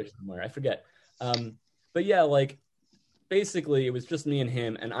 College coach somewhere. I forget. But yeah, like basically it was just me and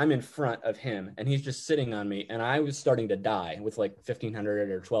him, and I'm in front of him, and he's just sitting on me, and I was starting to die with like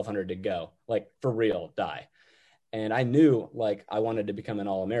 1,500 or 1,200 to go, like for real, die. And I knew like I wanted to become an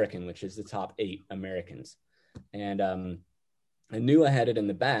All-American, which is the top 8 Americans. And I knew I had it in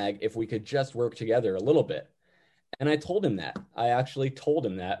the bag if we could just work together a little bit. And I told him that. I actually told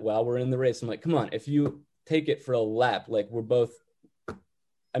him that while we're in the race. I'm like, come on, if you take it for a lap, like we're both,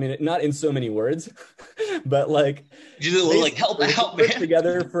 I mean, not in so many words, but like, you do a little like help man.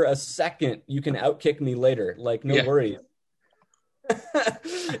 Together for a second, you can outkick me later. Like, no worries.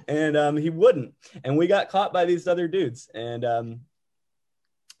 And he wouldn't. And we got caught by these other dudes. And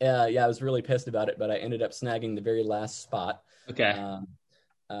I was really pissed about it, but I ended up snagging the very last spot. Okay.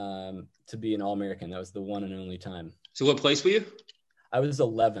 To be an All-American. That was the one and only time. So what place were you? I was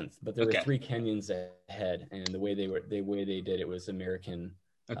 11th, but there were 3 Kenyans ahead, and the way they did it was American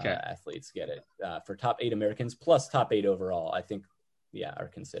athletes get it. For top 8 Americans plus top 8 overall, I think, are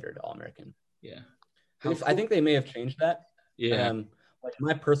considered All-American. Yeah. I think they may have changed that. Yeah. Like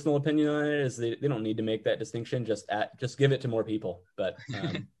my personal opinion on it is they don't need to make that distinction. Just give it to more people. But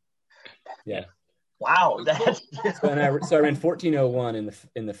yeah. Wow, that's so I ran 14:01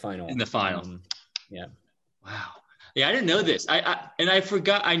 in the final. In the final. Yeah. Wow. Yeah, I didn't know this. I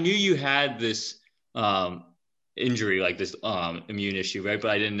forgot. I knew you had this injury, like this immune issue, right?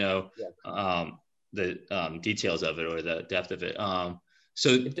 But I didn't know the details of it or the depth of it. So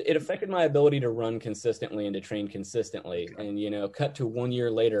it affected my ability to run consistently and to train consistently. And cut to 1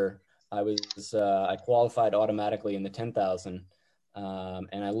 year later, I qualified automatically in the 10,000.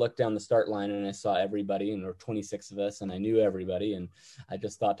 And I looked down the start line and I saw everybody, and there were 26 of us, and I knew everybody. And I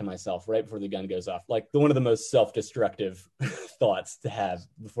just thought to myself, right before the gun goes off, like one of the most self-destructive thoughts to have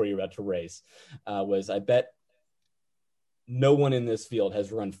before you're about to race, was I bet no one in this field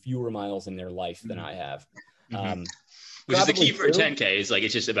has run fewer miles in their life than I have. Which is the key for a 10K is like,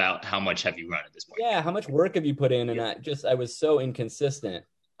 it's just about how much have you run at this point? Yeah. How much work have you put in? And I was so inconsistent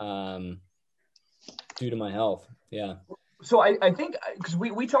due to my health. Yeah. So I think because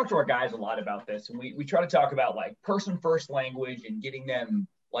we talk to our guys a lot about this, and we try to talk about like person first language and getting them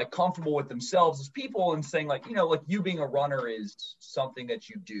like comfortable with themselves as people, and saying like, like you being a runner is something that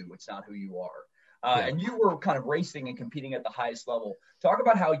you do. It's not who you are. And you were kind of racing and competing at the highest level. Talk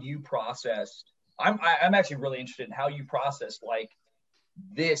about how you processed. I'm actually really interested in how you processed like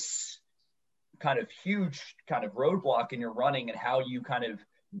this kind of huge kind of roadblock in your running, and how you kind of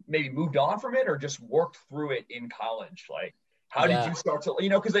maybe moved on from it or just worked through it in college. Like, how did you start to,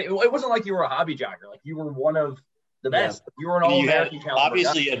 because it wasn't like you were a hobby jogger. Like, you were one of the best. You were an All-American caliber.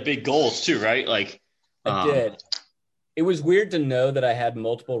 Obviously, you had big goals too, right? Like, I did. It was weird to know that I had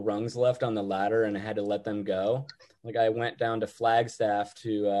multiple rungs left on the ladder and I had to let them go. Like, I went down to Flagstaff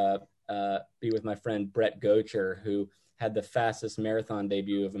to be with my friend Brett Gocher, who had the fastest marathon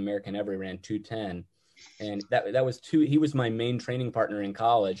debut of American ever. He ran 2:10. And that was he was my main training partner in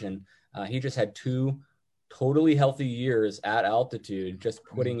college. And he just had 2 totally healthy years at altitude, just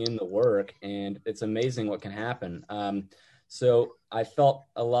putting in the work. And it's amazing what can happen. So I felt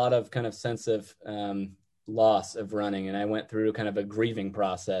a lot of kind of sense of loss of running. And I went through kind of a grieving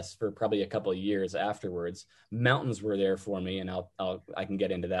process for probably a couple of years afterwards. Mountains were there for me, and I can get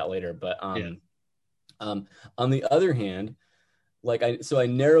into that later. But on the other hand, I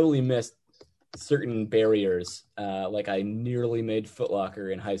narrowly missed certain barriers. Like I nearly made Foot Locker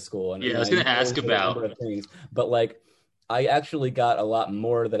in high school. And I was going to ask about things, but like I actually got a lot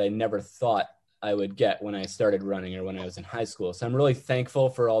more that I never thought I would get when I started running or when I was in high school. So I'm really thankful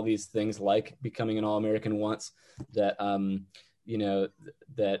for all these things, like becoming an All-American once that, I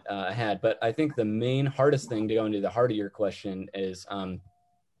had. But I think the main hardest thing, to go into the heart of your question, is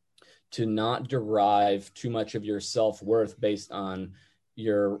to not derive too much of your self-worth based on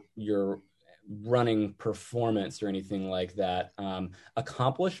your running performance or anything like that.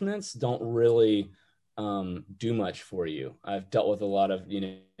 Accomplishments don't really do much for you. I've dealt with a lot of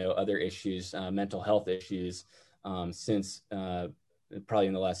other issues, mental health issues, since probably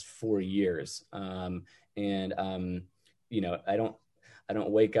in the last 4 years. I don't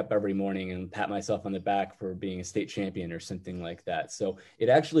wake up every morning and pat myself on the back for being a state champion or something like that. So it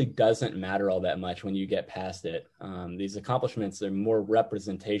actually doesn't matter all that much when you get past it. These accomplishments are more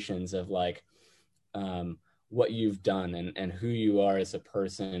representations of like what you've done and who you are as a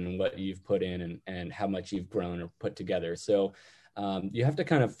person and what you've put in and how much you've grown or put together. So you have to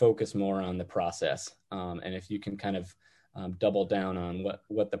kind of focus more on the process. And if you can kind of double down on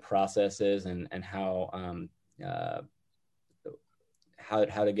what the process is and how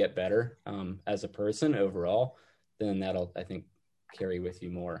to get better as a person overall, then that'll, I think, carry with you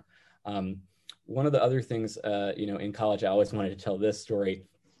more. One of the other things, in college, I always wanted to tell this story.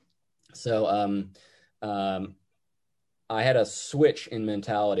 So I had a switch in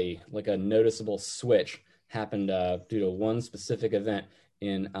mentality, like a noticeable switch happened due to one specific event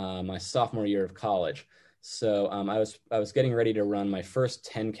in my sophomore year of college. So I was getting ready to run my first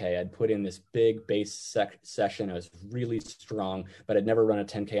 10K. I'd put in this big base session. I was really strong, but I'd never run a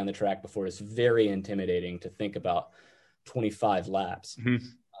 10K on the track before. It's very intimidating to think about 25 laps.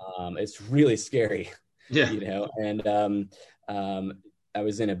 Mm-hmm. It's really scary, and I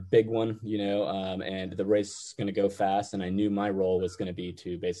was in a big one, and the race is going to go fast. And I knew my role was going to be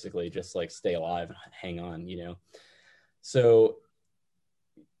to basically just like stay alive and hang on, So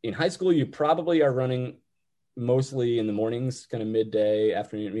in high school, you probably are running mostly in the mornings, kind of midday,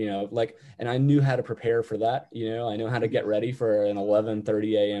 afternoon, and I knew how to prepare for that. I know how to get ready for an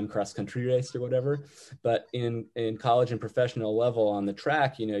 11:30 a.m. cross country race or whatever. But in college and professional level on the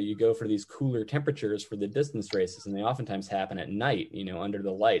track, you go for these cooler temperatures for the distance races, and they oftentimes happen at night, under the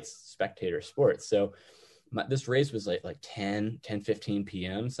lights, spectator sports. So this race was like 10:15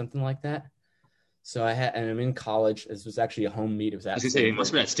 p.m., something like that. So and I'm in college. This was actually a home meet. It was at Stanford. It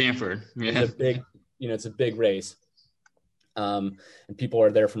must have been at Stanford. Yeah. It's a big, it's a big race. And people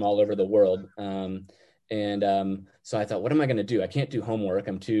are there from all over the world. So I thought, what am I going to do? I can't do homework.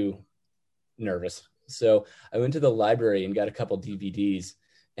 I'm too nervous. So I went to the library and got a couple DVDs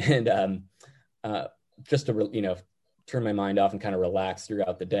and just to, turn my mind off and kind of relax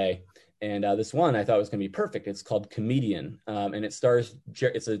throughout the day. And this one I thought was going to be perfect. It's called Comedian, and it's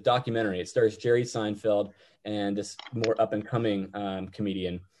a documentary. It stars Jerry Seinfeld and this more up and coming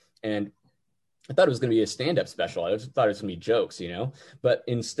comedian. And I thought it was going to be a stand-up special. I thought it was going to be jokes, but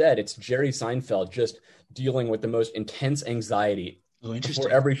instead it's Jerry Seinfeld just dealing with the most intense anxiety. Oh, interesting.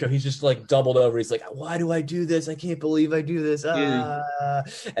 Before every show, he's just like doubled over. He's like, why do I do this? I can't believe I do this. Yeah.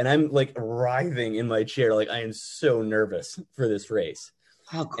 And I'm like writhing in my chair. Like I am so nervous for this race.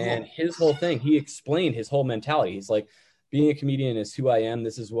 How cool. And his whole thing, he explained his whole mentality. He's like, being a comedian is who I am.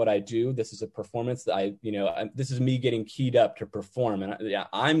 This is what I do. This is a performance that this is me getting keyed up to perform. And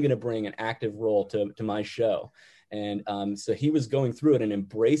I'm going to bring an active role to my show. And so he was going through it and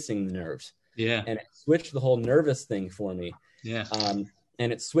embracing the nerves. Yeah. And it switched the whole nervous thing for me. Yeah.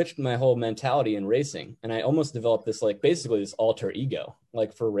 And it switched my whole mentality in racing. And I almost developed this, like basically this alter ego,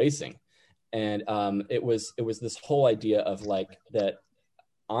 like for racing. And it was this whole idea of like that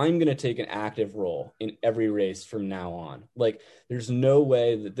I'm going to take an active role in every race from now on. Like there's no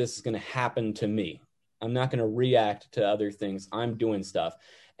way that this is going to happen to me. I'm not going to react to other things. I'm doing stuff.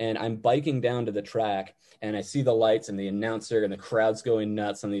 And I'm biking down to the track and I see the lights and the announcer and the crowd's going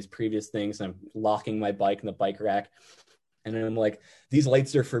nuts on these previous things. And I'm locking my bike in the bike rack. And I'm like, these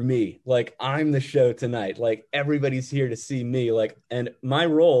lights are for me. Like I'm the show tonight. Like everybody's here to see me. Like, and my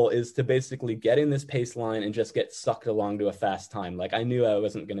role is to basically get in this pace line and just get sucked along to a fast time. Like I knew I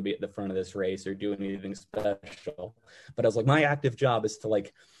wasn't going to be at the front of this race or do anything special, but I was like, my active job is to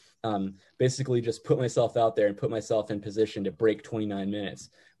like, basically just put myself out there and put myself in position to break 29 minutes,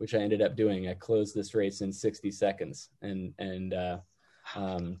 which I ended up doing. I closed this race in 60 seconds and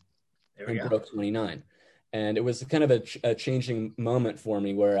broke 29. And it was kind of a changing moment for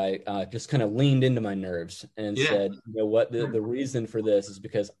me where I just kind of leaned into my nerves and said, you know what, the reason for this is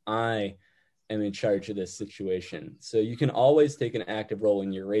because I am in charge of this situation. So you can always take an active role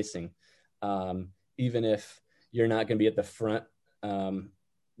in your racing, even if you're not going to be at the front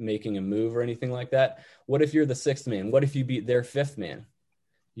making a move or anything like that. What if you're the sixth man? What if you beat their fifth man?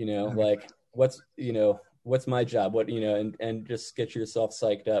 Like what's my job? And just get yourself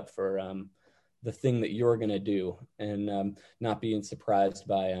psyched up for the thing that you're going to do and not being surprised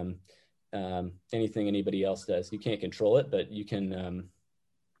by anything anybody else does. You can't control it, but you can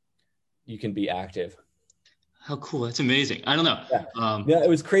be active. How cool. That's amazing. I don't know. Yeah, it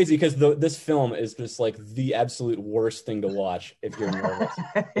was crazy because this film is just like the absolute worst thing to watch if you're nervous.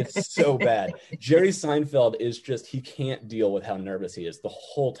 It's so bad. Jerry Seinfeld is just, he can't deal with how nervous he is the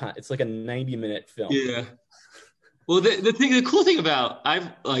whole time. It's like a 90-minute film. Yeah. Well, the cool thing about, I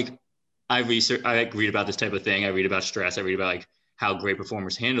read about this type of thing. I read about stress. I read about like how great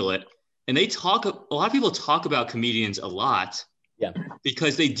performers handle it. And a lot of people talk about comedians a lot. Yeah.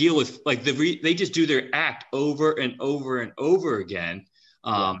 Because they deal with like they just do their act over and over and over again.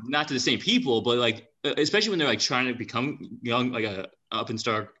 Not to the same people, but like, especially when they're like trying to become young, like a up and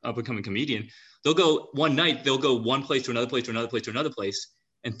coming comedian, they'll go one night, they'll go one place to another place to another place to another place.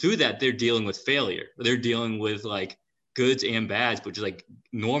 And through that, they're dealing with failure. They're dealing with like goods and bads, but just like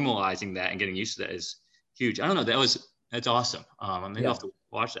normalizing that and getting used to that is huge. I don't know. That's awesome. Maybe I'll have to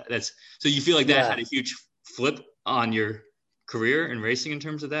watch that. So you feel like that had a huge flip on your career in racing in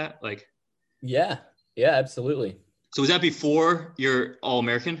terms of that? Like, yeah, absolutely. So was that before your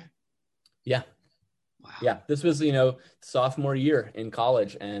All-American? Yeah. Wow. Yeah. This was, sophomore year in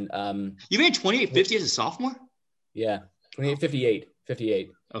college. And you made 28.50 as a sophomore? Yeah. 28.58.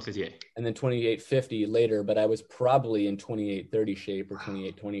 58. Oh, 58. And then 28.50 later, but I was probably in 28.30 shape or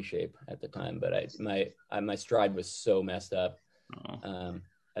 28.20 shape at the time. But my stride was so messed up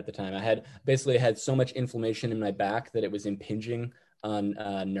at the time. I had so much inflammation in my back that it was impinging on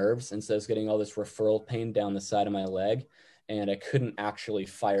nerves, and so I was getting all this referral pain down the side of my leg, and I couldn't actually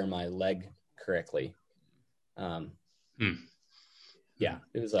fire my leg correctly. Yeah,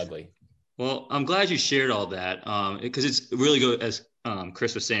 it was ugly. Well, I'm glad you shared all that because it's really good, as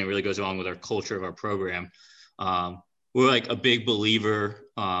Chris was saying, it really goes along with our culture of our program. We're like a big believer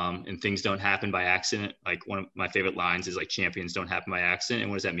in things don't happen by accident. Like one of my favorite lines is like champions don't happen by accident.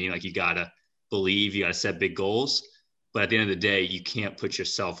 And what does that mean? Like you got to believe, you got to set big goals. But at the end of the day, you can't put your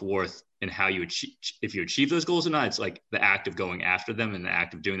self-worth in how you achieve, if you achieve those goals or not. It's like the act of going after them and the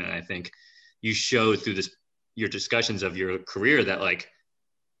act of doing that. And I think you show through your discussions of your career that like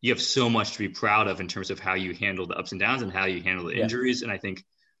you have so much to be proud of in terms of how you handle the ups and downs and how you handle the injuries. And I think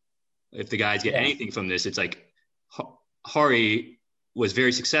if the guys get anything from this, it's like Hari was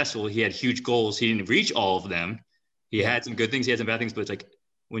very successful. He had huge goals. He didn't reach all of them. He had some good things. He had some bad things, but it's like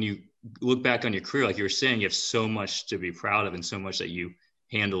when you look back on your career, like you were saying, you have so much to be proud of and so much that you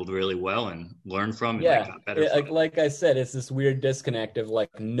handled really well and learned from and got better from. Like I said, it's this weird disconnect of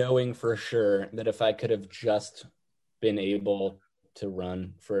like knowing for sure that if I could have just been able to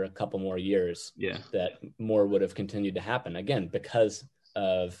run for a couple more years, that more would have continued to happen, again because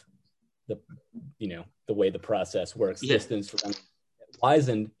of the way the process works. Distance running.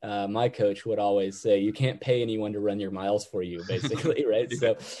 Wiesen, my coach, would always say, you can't pay anyone to run your miles for you, basically, right?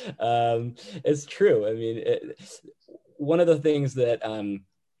 So it's true. I mean, one of the things that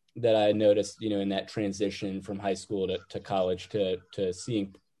I noticed, in that transition from high school to college to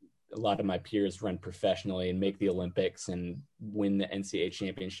seeing a lot of my peers run professionally and make the Olympics and win the NCAA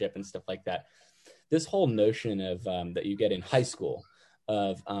championship and stuff like that, this whole notion of that you get in high school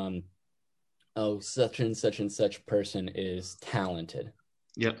of such and such and such person is talented.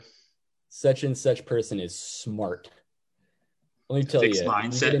 Yep. Such and such person is smart. Let me tell you,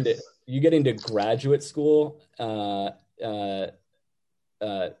 mindset. You get into graduate school, or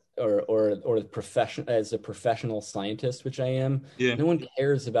as a professional scientist, which I am. Yeah. No one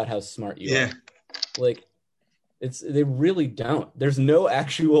cares about how smart you are. Like, they really don't. There's no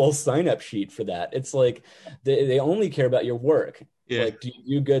actual sign-up sheet for that. It's like they only care about your work. Yeah. Like, do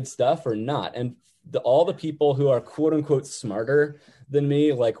you do good stuff or not? And all the people who are quote unquote smarter than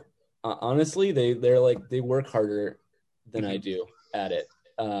me, like honestly, they work harder than I do at it.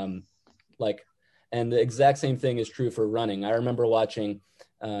 And the exact same thing is true for running. I remember watching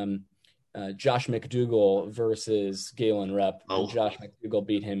Josh McDougall versus Galen Rupp. And Josh McDougall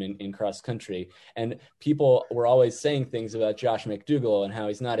beat him in cross country. And people were always saying things about Josh McDougall and how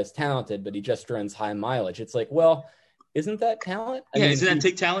he's not as talented, but he just runs high mileage. It's like, well, isn't that talent? Doesn't that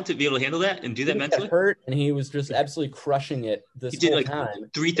take talent to be able to handle that and do that mentally? Hurt, and he was just absolutely crushing it this whole time. He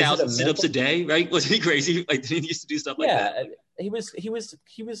did 3,000 sit-ups a day, right? Wasn't he crazy? Like, didn't he used to do stuff like that? He was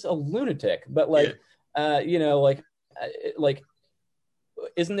a lunatic, but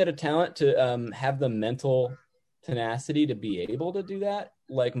isn't it a talent to have the mental tenacity to be able to do that?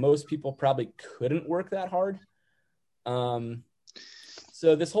 Like, most people probably couldn't work that hard.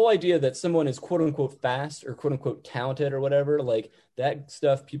 So this whole idea that someone is quote unquote fast or quote unquote talented or whatever, like that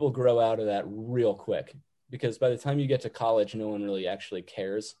stuff, people grow out of that real quick, because by the time you get to college, no one really actually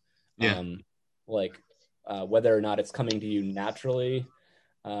cares. Whether or not it's coming to you naturally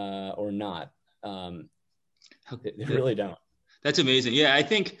or not. They really don't. That's amazing. Yeah, I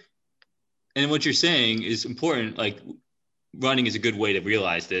think, and what you're saying is important. Like, running is a good way to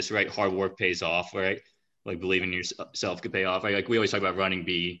realize this, right? Hard work pays off, right? Like, believing in yourself could pay off. Right? Like, we always talk about running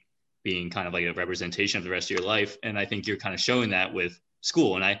being kind of like a representation of the rest of your life. And I think you're kind of showing that with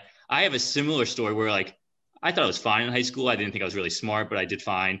school. And I have a similar story where, like, I thought I was fine in high school. I didn't think I was really smart, but I did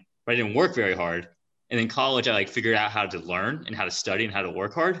fine. But I didn't work very hard. And in college, I figured out how to learn and how to study and how to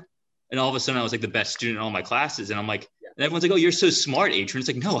work hard. And all of a sudden, I was like the best student in all my classes. And I'm like, and everyone's like, oh, you're so smart, Adrian. It's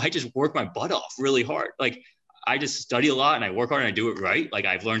like, no, I just work my butt off really hard. Like, I just study a lot and I work hard and I do it right. Like,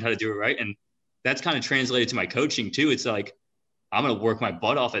 I've learned how to do it right. And that's kind of translated to my coaching too. It's like, I'm going to work my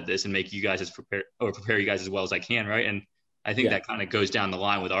butt off at this and make you guys prepare you guys as well as I can. Right. And I think that kind of goes down the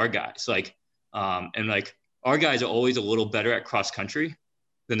line with our guys. Like, and like our guys are always a little better at cross country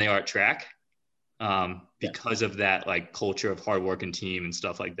than they are at track. Because of that, like, culture of hard work and team and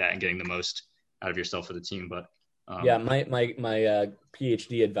stuff like that, and getting the most out of yourself for the team. But my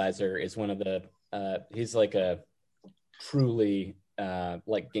PhD advisor is one of the he's like a truly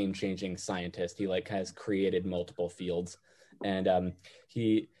like game-changing scientist. He like has created multiple fields, and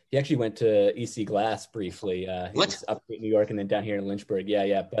he actually went to EC Glass briefly. He was upstate New York and then down here in Lynchburg.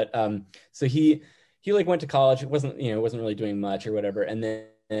 But so he like went to college. It wasn't really doing much or whatever, and then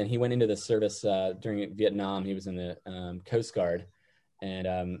he went into the service during Vietnam. He was in the Coast Guard. And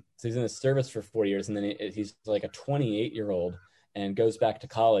so he's in the service for 4 years, and then he's like a 28-year-old and goes back to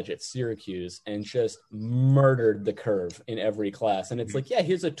college at Syracuse and just murdered the curve in every class. And it's like, yeah,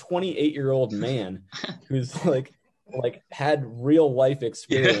 here's a 28-year-old man who's like had real life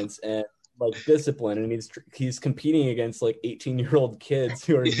experience and like discipline, and he's competing against like 18-year-old kids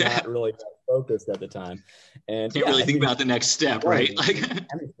who are not really that focused at the time, and can't really think about the next step, right? Like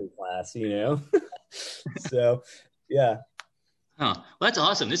chemistry class, So yeah. Huh. Well, that's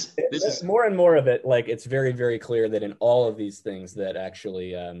awesome. This is more and more of it. Like, it's very, very clear that in all of these things that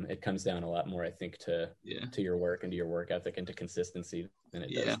actually it comes down a lot more, I think, to your work and to your work ethic and to consistency than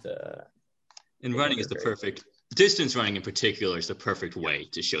it does to. And running is the perfect distance running in particular is the perfect way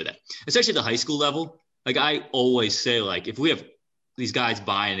to show that, especially at the high school level. Like, I always say, like, if we have these guys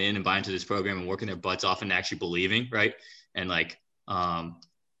buying into this program and working their butts off and actually believing, right, and like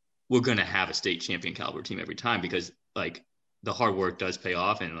we're gonna have a state champion caliber team every time, because like the hard work does pay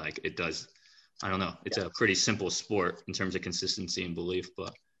off, and like it does. I don't know. It's a pretty simple sport in terms of consistency and belief.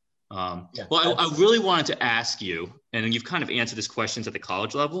 But I really wanted to ask you, and you've kind of answered these questions at the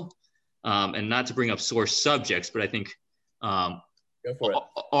college level, and not to bring up sore subjects, but I think Go for it.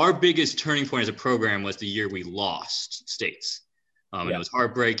 Our biggest turning point as a program was the year we lost states. And it was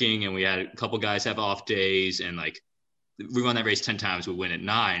heartbreaking, and we had a couple guys have off days, and like we run that race 10 times, we win at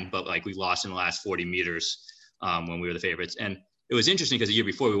 9, but like we lost in the last 40 meters. When we were the favorites. And it was interesting because the year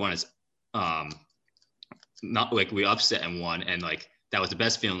before we won as not like we upset and won, and like that was the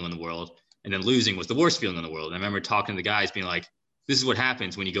best feeling in the world, and then losing was the worst feeling in the world. And I remember talking to the guys being like, this is what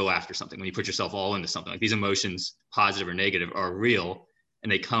happens when you go after something, when you put yourself all into something. Like, these emotions, positive or negative, are real,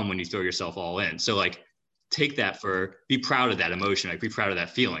 and they come when you throw yourself all in. So like, take that be proud of that emotion, like be proud of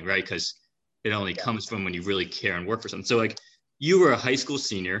that feeling, right? Because it only comes from when you really care and work for something. So like, you were a high school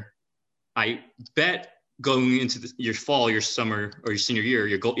senior. I bet going into your fall, your summer, or your senior year,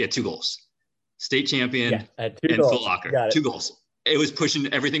 you had 2 goals: state champion and Foot Locker. 2 goals. It was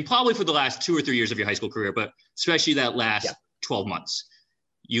pushing everything probably for the last 2 or 3 years of your high school career, but especially that last 12 months.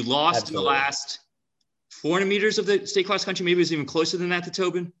 You lost in the last 400 meters of the state cross country. Maybe it was even closer than that to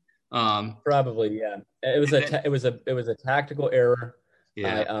Tobin. Probably, yeah. It was a tactical error.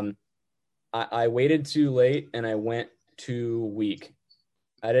 Yeah. I waited too late and I went too weak.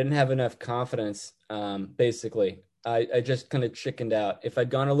 I didn't have enough confidence. Basically, I just kind of chickened out. If I'd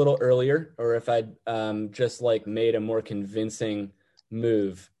gone a little earlier, or if I'd just like made a more convincing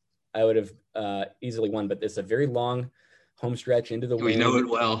move, I would have easily won. But it's a very long home stretch into the wind. We know it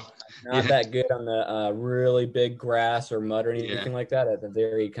well. Not that good on the really big grass or mud or anything like that. At the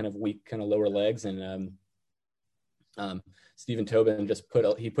very kind of weak, kind of lower legs, and Stephen Tobin just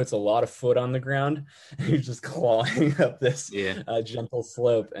puts a lot of foot on the ground. He's just clawing up this gentle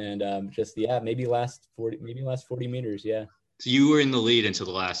slope, and maybe last 40 meters. Yeah. So you were in the lead until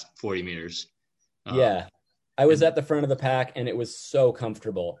the last 40 meters. I was at the front of the pack, and it was so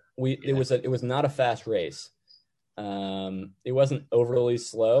comfortable. It was not a fast race. It wasn't overly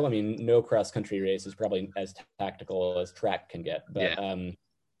slow. I mean, no cross country race is probably as tactical as track can get, but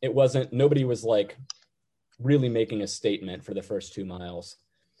it wasn't. Nobody was like really making a statement for the first 2 miles,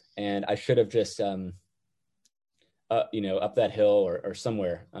 and I should have just up that hill or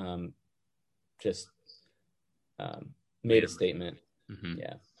somewhere made a statement.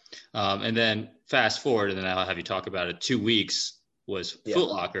 And then fast forward, and then I'll have you talk about it. 2 weeks was Foot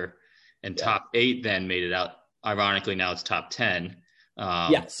Locker, and top 8 then made it out. Ironically, now it's top 10.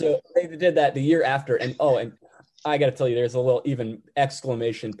 So they did that the year after, and I got to tell you, there's a little even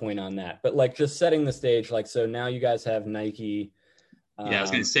exclamation point on that. But like, just setting the stage, like, so now you guys have Nike. I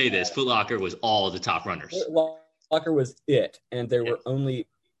was going to say this. Foot Locker was all of the top runners. Foot Locker was it, and there were only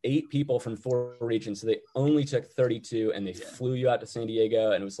 8 people from 4 regions, so they only took 32, and they flew you out to San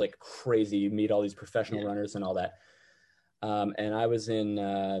Diego, and it was like crazy. You meet all these professional runners and all that. And I was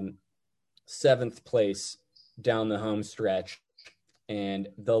in 7th place down the home stretch, and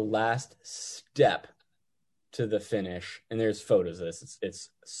the last step to the finish, and there's photos of this. It's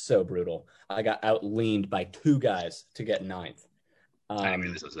so brutal. I got out-leaned by 2 guys to get 9th. I didn't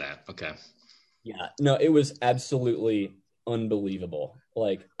realize it was that. Okay. Yeah, no, it was absolutely unbelievable.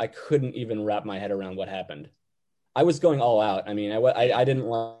 Like, I couldn't even wrap my head around what happened. I was going all out. I mean, I didn't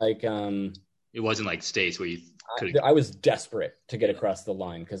like. It wasn't like states where you could. I was desperate to get across the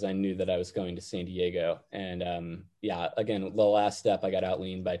line because I knew that I was going to San Diego. And again, the last step, I got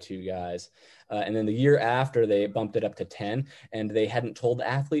out-leaned by 2 guys. And then the year after, they bumped it up to 10, and they hadn't told the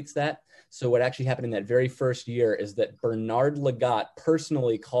athletes that. So what actually happened in that very first year is that Bernard Lagat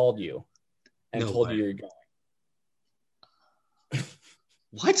personally called you and told you you're going.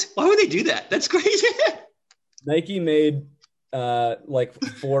 What? Why would they do that? That's crazy. Nike made like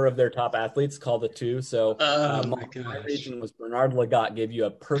 4 of their top athletes call the 2. So my reason was Bernard Lagat gave you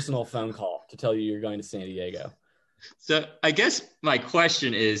a personal phone call to tell you you're going to San Diego. So I guess my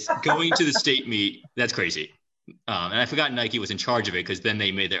question is, going to the state meet, that's crazy. And I forgot Nike was in charge of it because then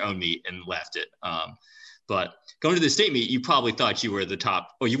they made their own meet and left it. But going to the state meet, you probably thought you were the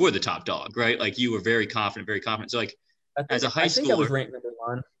top, or you were the top dog, right? Like you were very confident. So like as a high schooler, I think I was ranked number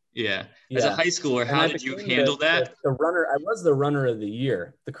 1. Yeah. As a high schooler, how did you handle that? The runner, I was the runner of the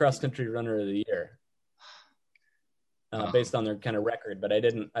year, the cross country runner of the year, based on their kind of record. But I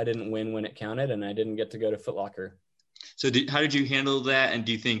didn't win when it counted, and I didn't get to go to Foot Locker. So how did you handle that? And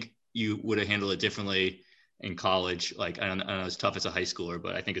do you think you would have handled it differently in college? Like, I don't know, it's tough as a high schooler,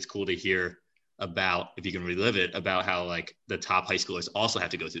 but I think it's cool to hear about, if you can relive it, about how like the top high schoolers also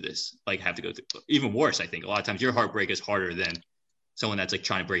have to go through this, like have to go through even worse. I think a lot of times your heartbreak is harder than someone that's like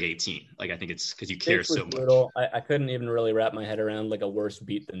trying to break 18. Like, I think it's because you care so much. I couldn't even really wrap my head around like a worse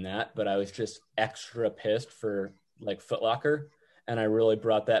beat than that, but I was just extra pissed for like Foot Locker. And I really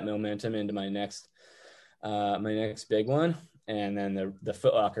brought that momentum into my next big one. And then the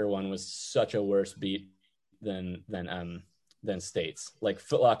Foot Locker one was such a worse beat than States. Like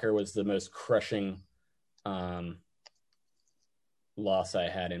Foot Locker was the most crushing loss I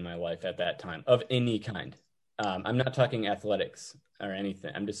had in my life at that time of any kind. I'm not talking athletics or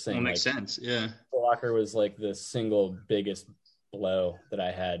anything. I'm just saying. That makes sense. Yeah. Foot Locker was like the single biggest blow that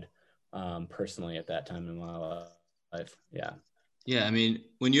I had personally at that time in my life. Yeah. Yeah. I mean,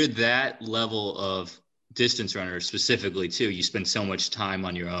 when you're that level of distance runner specifically too, you spend so much time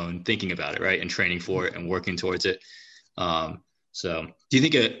on your own thinking about it, right? And training for it and working towards it. So do you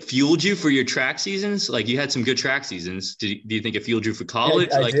think it fueled you for your track seasons? Like you had some good track seasons. Do you think it fueled you for college?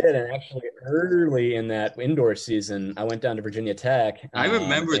 Yeah, I did. And actually early in that indoor season, I went down to Virginia Tech. I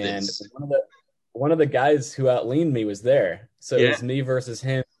remember this. One of the guys who out-leaned me was there. So it was me versus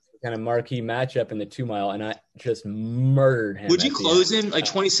him, kind of marquee matchup in the 2 mile. And I just murdered him. Would you close in like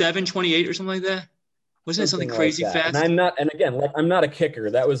 27, 28 or something like that? Wasn't it something crazy like fast? And I'm not a kicker.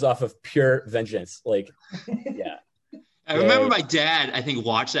 That was off of pure vengeance. Like, yeah. I remember my dad, I think,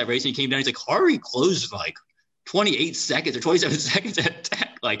 watched that race and he came down. He's like, Harvey closed like 28 seconds or 27 seconds at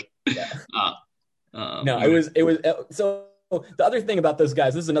Tech. Like, no, it was. So the other thing about those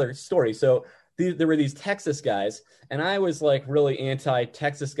guys, this is another story. So there were these Texas guys, and I was like really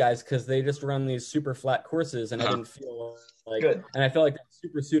anti-Texas guys because they just run these super flat courses, and I didn't feel like, and I felt like that's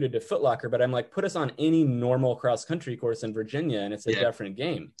super suited to Foot Locker. But I'm like, put us on any normal cross country course in Virginia, and it's a different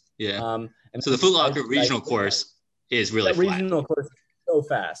game. Yeah. And so the Foot Locker regional course is really flat. Regional course is so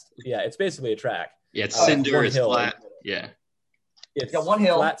fast. Yeah, it's basically a track. Yeah, it's cinder, it's flat. Yeah. It's got one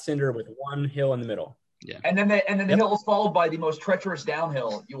hill, flat cinder with one hill in the middle. Yeah. And then the hill is followed by the most treacherous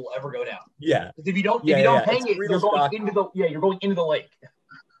downhill you will ever go down. Yeah. If you don't hang it, you're going into the lake.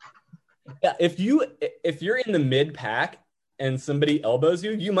 Yeah, if you're in the mid pack and somebody elbows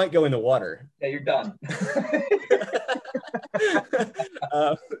you, you might go in the water. Yeah, you're done.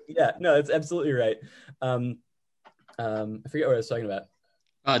 Yeah, no, that's absolutely right. I forget what I was talking about.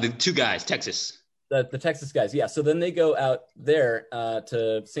 The 2 guys, Texas. The Texas guys, yeah. So then they go out there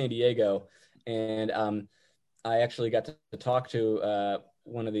to San Diego, and I actually got to talk to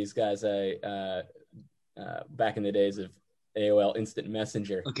one of these guys back in the days of AOL Instant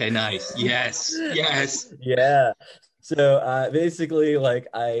Messenger. Okay, nice. Yes. Yeah. So basically, like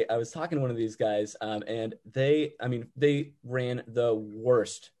I was talking to one of these guys, and they ran the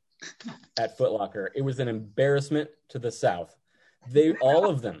worst at Foot Locker. It was an embarrassment to the South. All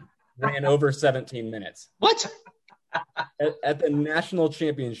of them ran over 17 minutes. What? At the national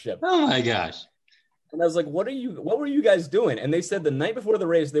championship. Oh my gosh. And I was like, what were you guys doing? And they said the night before the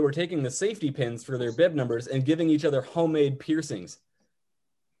race, they were taking the safety pins for their bib numbers and giving each other homemade piercings.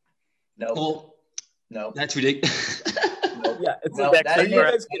 No. Well, no. That's ridiculous. Yeah. It's no, like, are you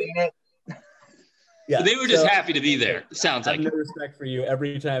guys kidding me? Yeah. So they were just happy to be there. Sounds I like have no respect for you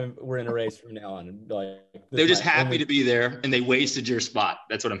every time we're in a race from now on. Like, they're just happy to be there, and they wasted your spot.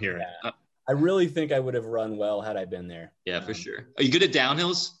 That's what I'm hearing. Yeah. I really think I would have run well had I been there. Yeah, for sure. Are you good at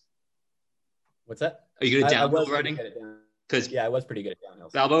downhills? What's that? Are you good at downhill running? Because I was pretty good at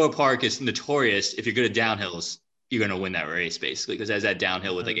downhills. Balboa Park is notorious. If you're good at downhills, you're going to win that race basically because there's that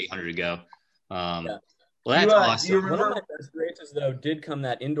downhill with like 800 to go. Well, that's awesome. One of my best races though did come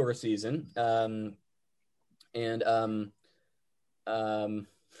that indoor season, it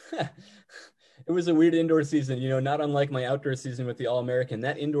was a weird indoor season, not unlike my outdoor season with the All-American.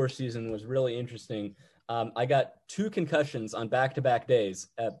 That indoor season was really interesting. I got 2 concussions on back-to-back days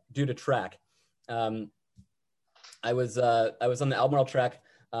due to track. I was on the Albemarle track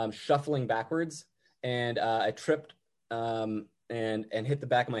shuffling backwards, and I tripped and hit the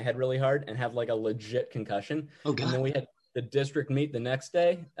back of my head really hard and have like a legit concussion. Oh, God. And then we had the district meet the next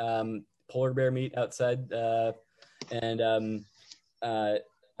day, polar bear meet outside,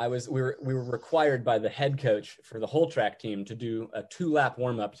 we were required by the head coach for the whole track team to do a 2-lap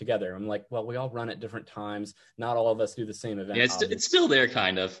warm-up together. I'm like, well, we all run at different times. Not all of us do the same event. Yeah, it's still there,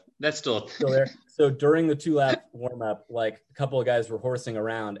 kind of. That's still there. So during the 2-lap warm-up, like a couple of guys were horsing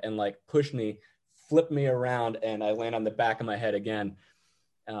around and like pushed me, flipped me around, and I land on the back of my head again.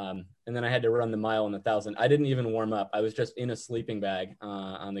 And then I had to run the mile and the 1,000. I didn't even warm up. I was just in a sleeping bag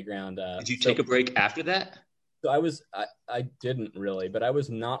on the ground. Did you take a break after that? So I didn't really, but I was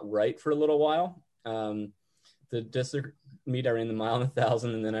not right for a little while. The district meet, I ran the mile and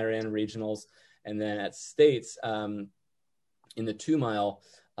 1,000, and then I ran regionals. And then at states, in the 2 mile,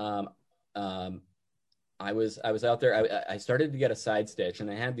 I was out there. I started to get a side stitch, and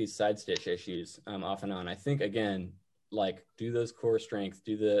I had these side stitch issues off and on. I think, again, like do those core strength,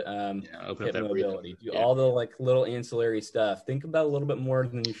 do the hip mobility, do all the like little ancillary stuff. Think about a little bit more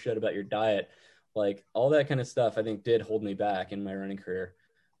than you should about your diet. Like all that kind of stuff, I think did hold me back in my running career.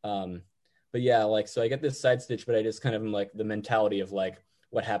 But yeah, like, so I get this side stitch, but I just kind of am like the mentality of like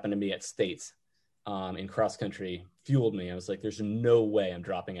what happened to me at states in cross country fueled me. I was like, there's no way I'm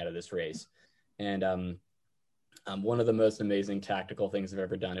dropping out of this race. And one of the most amazing tactical things I've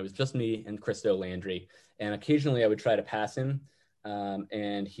ever done. It was just me and Christo Landry. And occasionally I would try to pass him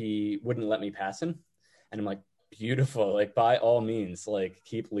and he wouldn't let me pass him. And I'm like, beautiful. Like by all means, like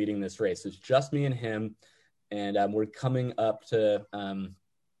keep leading this race. It's just me and him. And we're coming up to,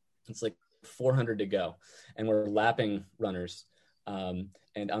 it's like 400 to go. And we're lapping runners. And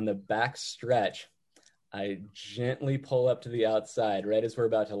on the back stretch, I gently pull up to the outside right as we're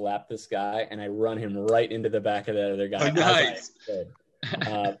about to lap this guy, and I run him right into the back of that other guy. Oh, nice.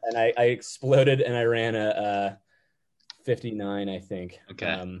 And I exploded, and I ran a 59, I think. Okay.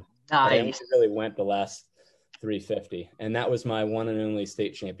 Nice. I really went the last 350, and that was my one and only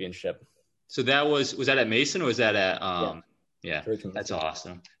state championship. So that was that at Mason or was that at Yeah, that's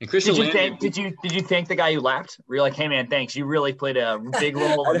awesome. And Christian, did you thank the guy who lapped? Were you like, hey man, thanks. You really played a big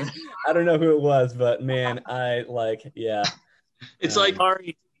role. I don't know who it was, but man, it's like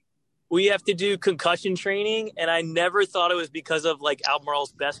Ari, we have to do concussion training, and I never thought it was because of like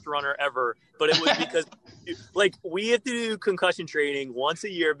Albemarle's best runner ever, but it was because like we have to do concussion training once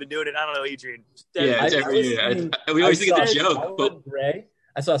a year. I've been doing it. I don't know, Adrian. Yeah, it's every year. We always think it's a joke, but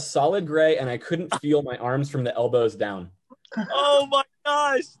I saw solid gray, and I couldn't feel my arms from the elbows down. Oh my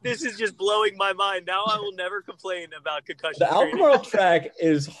gosh, this is just blowing my mind. Now I will never complain about concussion. The Albemarle track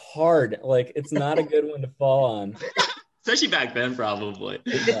is hard. Like, it's not a good one to fall on. Especially back then, probably.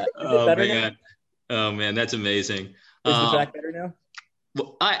 Yeah. Oh man, that's amazing. Is the track better now?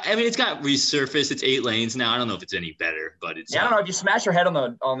 Well, I mean, it's got resurfaced. It's 8 lanes now. I don't know if it's any better, but it's. Yeah, I don't know if you smash your head on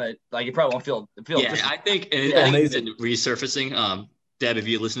the like, you probably won't feel. Yeah, I think it's resurfacing. Deb, if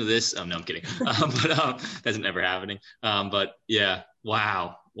you listen to this, no, I'm kidding. But that's never happening. But yeah,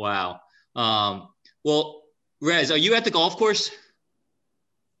 wow. Well, Rez, are you at the golf course?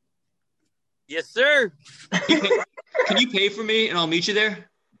 Yes, sir. Can you pay for me and I'll meet you there?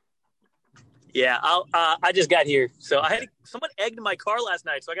 Yeah, I just got here, so someone egged my car last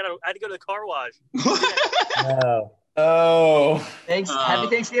night, so I had to go to the car wash. Oh. Thanks. Happy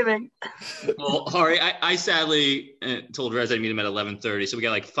Thanksgiving. Well, Ari, I sadly told Rez I'd meet him at 11:30, so we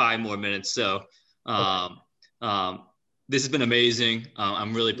got like 5 more minutes. So this has been amazing.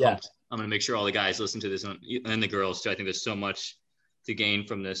 I'm really pumped. I'm going to make sure all the guys listen to this and the girls too. I think there's so much to gain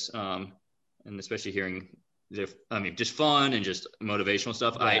from this, and especially hearing just fun and just motivational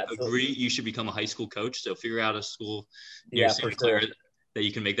stuff. Yeah, I agree. You should become a high school coach. So figure out a school near St. Clair that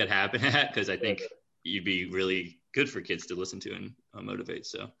you can make that happen at, because I think you'd be really good for kids to listen to and motivate.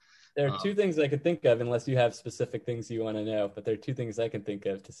 So there are 2 things I could think of, unless you have specific things you want to know, but there are 2 things I can think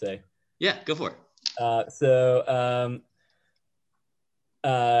of to say. Yeah, go for it.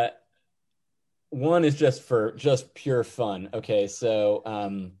 One is just pure fun. Okay,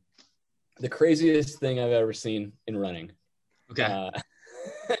 so the craziest thing I've ever seen in running,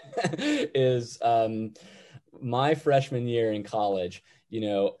 is my freshman year in college.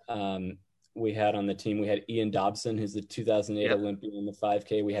 We had on the team, we had Ian Dobson, who's the 2008 Olympian in the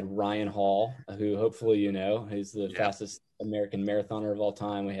 5K. We had Ryan Hall, who hopefully who's the fastest American marathoner of all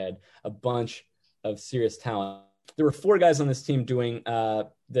time. We had a bunch of serious talent. There were 4 guys on this team doing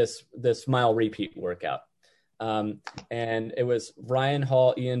this mile repeat workout. And it was Ryan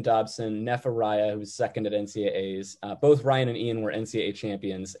Hall, Ian Dobson, Neff Araya, who was second at NCAAs. Both Ryan and Ian were NCAA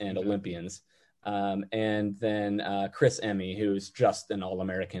champions and Olympians. And then Chris Emmy, who's just an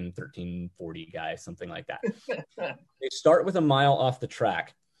All-American 1340 guy, something like that. They start with a mile off the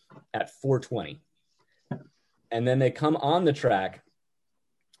track at 4:20. And then they come on the track,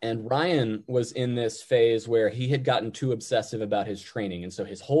 and Ryan was in this phase where he had gotten too obsessive about his training. And so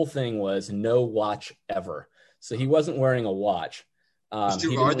his whole thing was no watch ever. So he wasn't wearing a watch. Is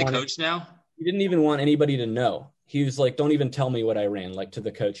Gerard the coach now? He didn't even want anybody to know. He was like, don't even tell me what I ran, like to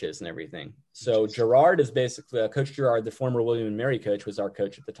the coaches and everything. So Gerard is basically, Coach Gerard, the former William and Mary coach, was our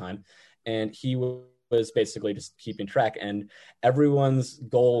coach at the time. And he was basically just keeping track. And everyone's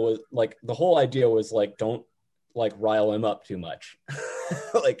goal was like, the whole idea was like, don't like rile him up too much.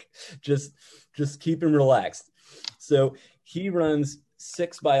 Like just keep him relaxed. So he runs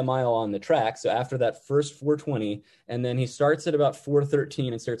 6 by a mile on the track. So after that first 4:20, and then he starts at about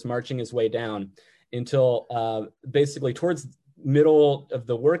 4:13 and starts marching his way down until basically towards middle of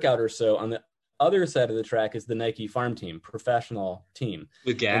the workout or so. On the other side of the track is the Nike farm team, professional team.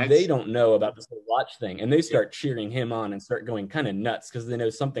 With gags? And they don't know about this whole watch thing. And they start cheering him on and start going kind of nuts because they know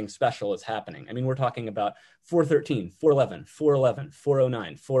something special is happening. I mean, we're talking about 4:13, 4:11, 4:11,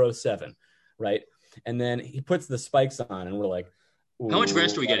 4:09, 4:07, right? And then he puts the spikes on and we're like, how much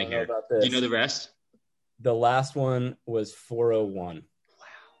rest are we getting here? Do you know the rest? The last one was 4:01.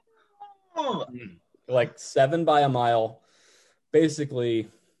 Wow. Like 7 by a mile, basically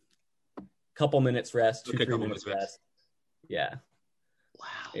a couple minutes rest, 2-3 minutes rest. Yeah. Wow.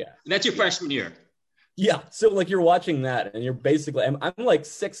 Yeah. And that's your freshman year. Yeah. So like you're watching that and you're basically, I'm like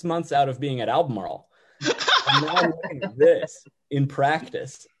 6 months out of being at Albemarle. And now I'm looking at this in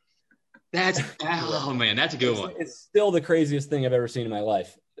practice. Oh man, that's a good one. It's still the craziest thing I've ever seen in my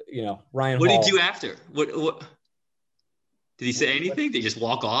life. Ryan What Hall. did he do after? What did he say anything? Did he just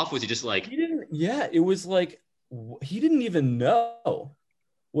walk off? Was he just like, he didn't? Yeah, it was like he didn't even know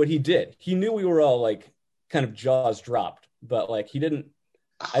what he did. He knew we were all like kind of jaws dropped, but like he didn't.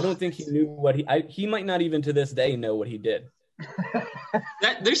 I don't think he knew what he might not even to this day know what he did.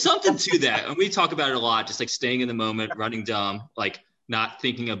 There's something to that, and we talk about it a lot. Just like staying in the moment, running dumb, like not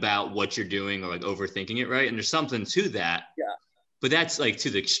thinking about what you're doing or like overthinking it, right? And there's something to that. Yeah. But that's like to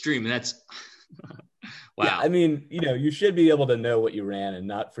the extreme, and that's wow. Yeah, I mean, you should be able to know what you ran and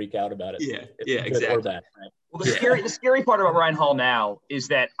not freak out about it. Yeah, exactly. Or bad, right? Well, the scary part about Ryan Hall now is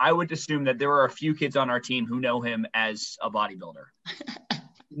that I would assume that there are a few kids on our team who know him as a bodybuilder,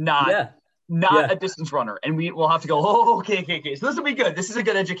 not a distance runner, and we will have to go. Oh, okay. So this will be good. This is a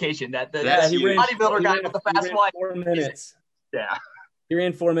good education. That the bodybuilder guy with the fast one. 4 minutes. Yeah. He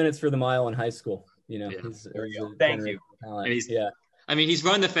ran 4 minutes for the mile in high school. Thank you. I mean, he's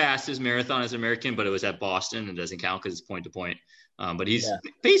run the fastest marathon as an American, but it was at Boston. It doesn't count because it's point to point. But he's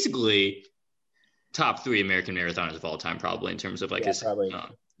basically top 3 American marathoners of all time, probably in terms of like his probably.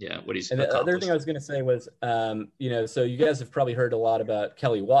 What he's. And the other thing I was going to say was, so you guys have probably heard a lot about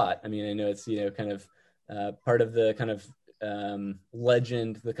Kelly Watt. I mean, I know it's kind of part of the kind of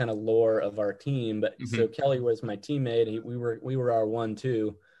legend, the kind of lore of our team. But so Kelly was my teammate. We were our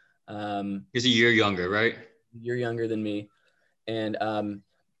 1-2. He's a year younger, right? A year younger than me. And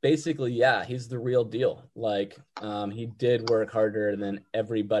basically, he's the real deal. Like he did work harder than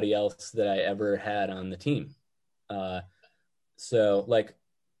everybody else that I ever had on the team. So like,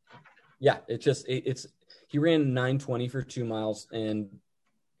 he ran 9:20 for 2 miles, and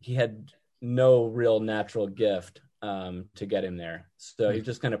he had no real natural gift to get him there. So he's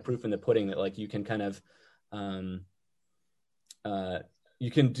just kind of proof in the pudding that like you can kind of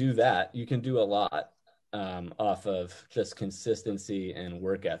you can do that. You can do a lot off of just consistency and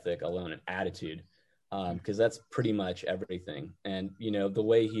work ethic alone and attitude, because that's pretty much everything. And the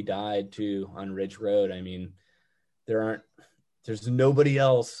way he died too on Ridge Road, I mean, there's nobody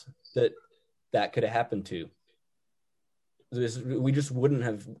else that could have happened to. We just wouldn't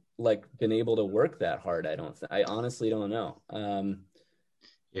have like been able to work that hard. I honestly don't know.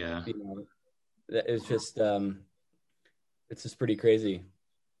 It's just pretty crazy.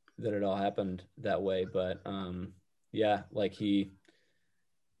 it all happened that way. But yeah, like he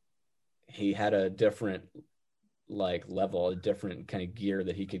had a different like level, a different kind of gear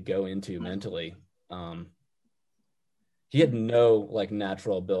that he could go into mentally. He had no like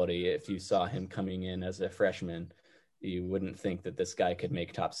natural ability. If you saw him coming in as a freshman, you wouldn't think that this guy could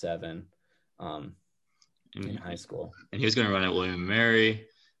make top 7 in high school. And he was going to run at William & Mary.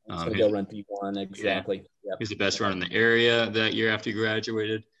 He's going to go run D1, exactly. Yeah. Yep. He was the best runner in the area that year after he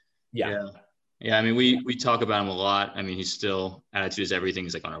graduated. Yeah. I mean, we talk about him a lot. I mean, he's still, attitude is everything.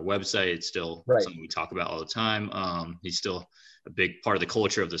 He's like on our website. It's still something we talk about all the time. He's still a big part of the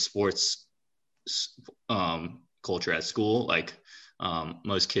culture of the sports culture at school. Like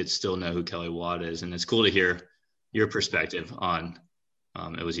most kids still know who Kelly Watt is. And it's cool to hear your perspective on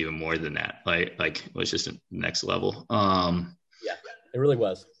it was even more than that. Like it was just a next level. Yeah, it really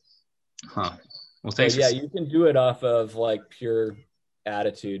was. Huh. Well, thanks. Yeah, you can do it off of like pure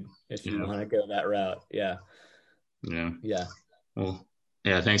attitude if you want to go that route. Yeah. Well,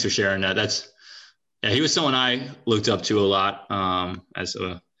 yeah, thanks for sharing that. He was someone I looked up to a lot as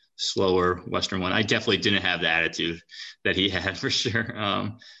a slower Western one. I definitely didn't have the attitude that he had, for sure.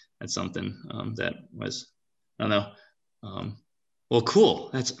 That's something that was, I don't know. Well, cool.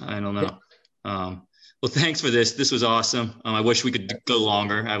 I don't know. Well, thanks for this. This was awesome. I wish we could go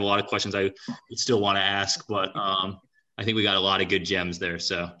longer. I have a lot of questions I would still want to ask, but I think we got a lot of good gems there.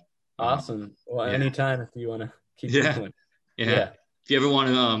 So awesome. Well, anytime if you want to keep going. Yeah. If you ever want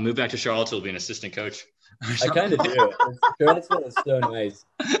to move back to Charlottesville, be an assistant coach. I kind of do. Charlottesville is so nice.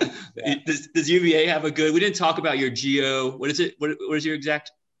 Yeah. Does UVA have a good? We didn't talk about your geo. What is it? What is your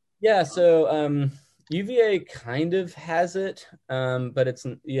exact? Yeah. So UVA kind of has it, but it's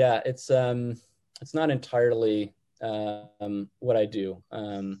not entirely what I do.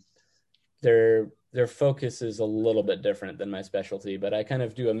 Their focus is a little bit different than my specialty, but I kind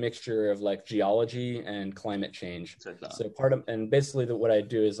of do a mixture of like geology and climate change. So basically what I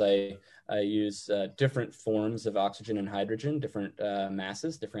do is I use different forms of oxygen and hydrogen, different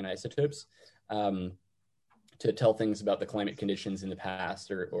masses, different isotopes, to tell things about the climate conditions in the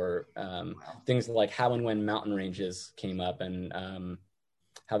past or things like how and when mountain ranges came up and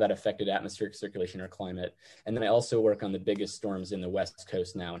how that affected atmospheric circulation or climate. And then I also work on the biggest storms in the West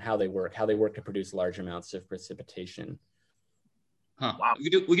Coast now and how they work to produce large amounts of precipitation. Huh. Wow. We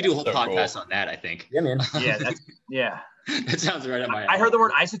could do a whole podcast on that, I think. Yeah, man. Yeah. That sounds right up my alley. I heard the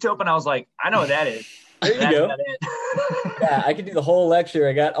word isotope and I was like, I know what that is. There you go. Yeah, I could do the whole lecture.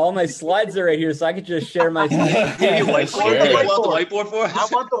 I got all my slides are right here, so I could just share my slides. You want the whiteboard for us? I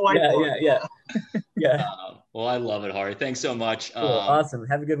want the whiteboard. Yeah. Well, I love it, Hari. Thanks so much. Cool. Awesome.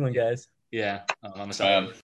 Have a good one, guys. Yeah. I'm excited.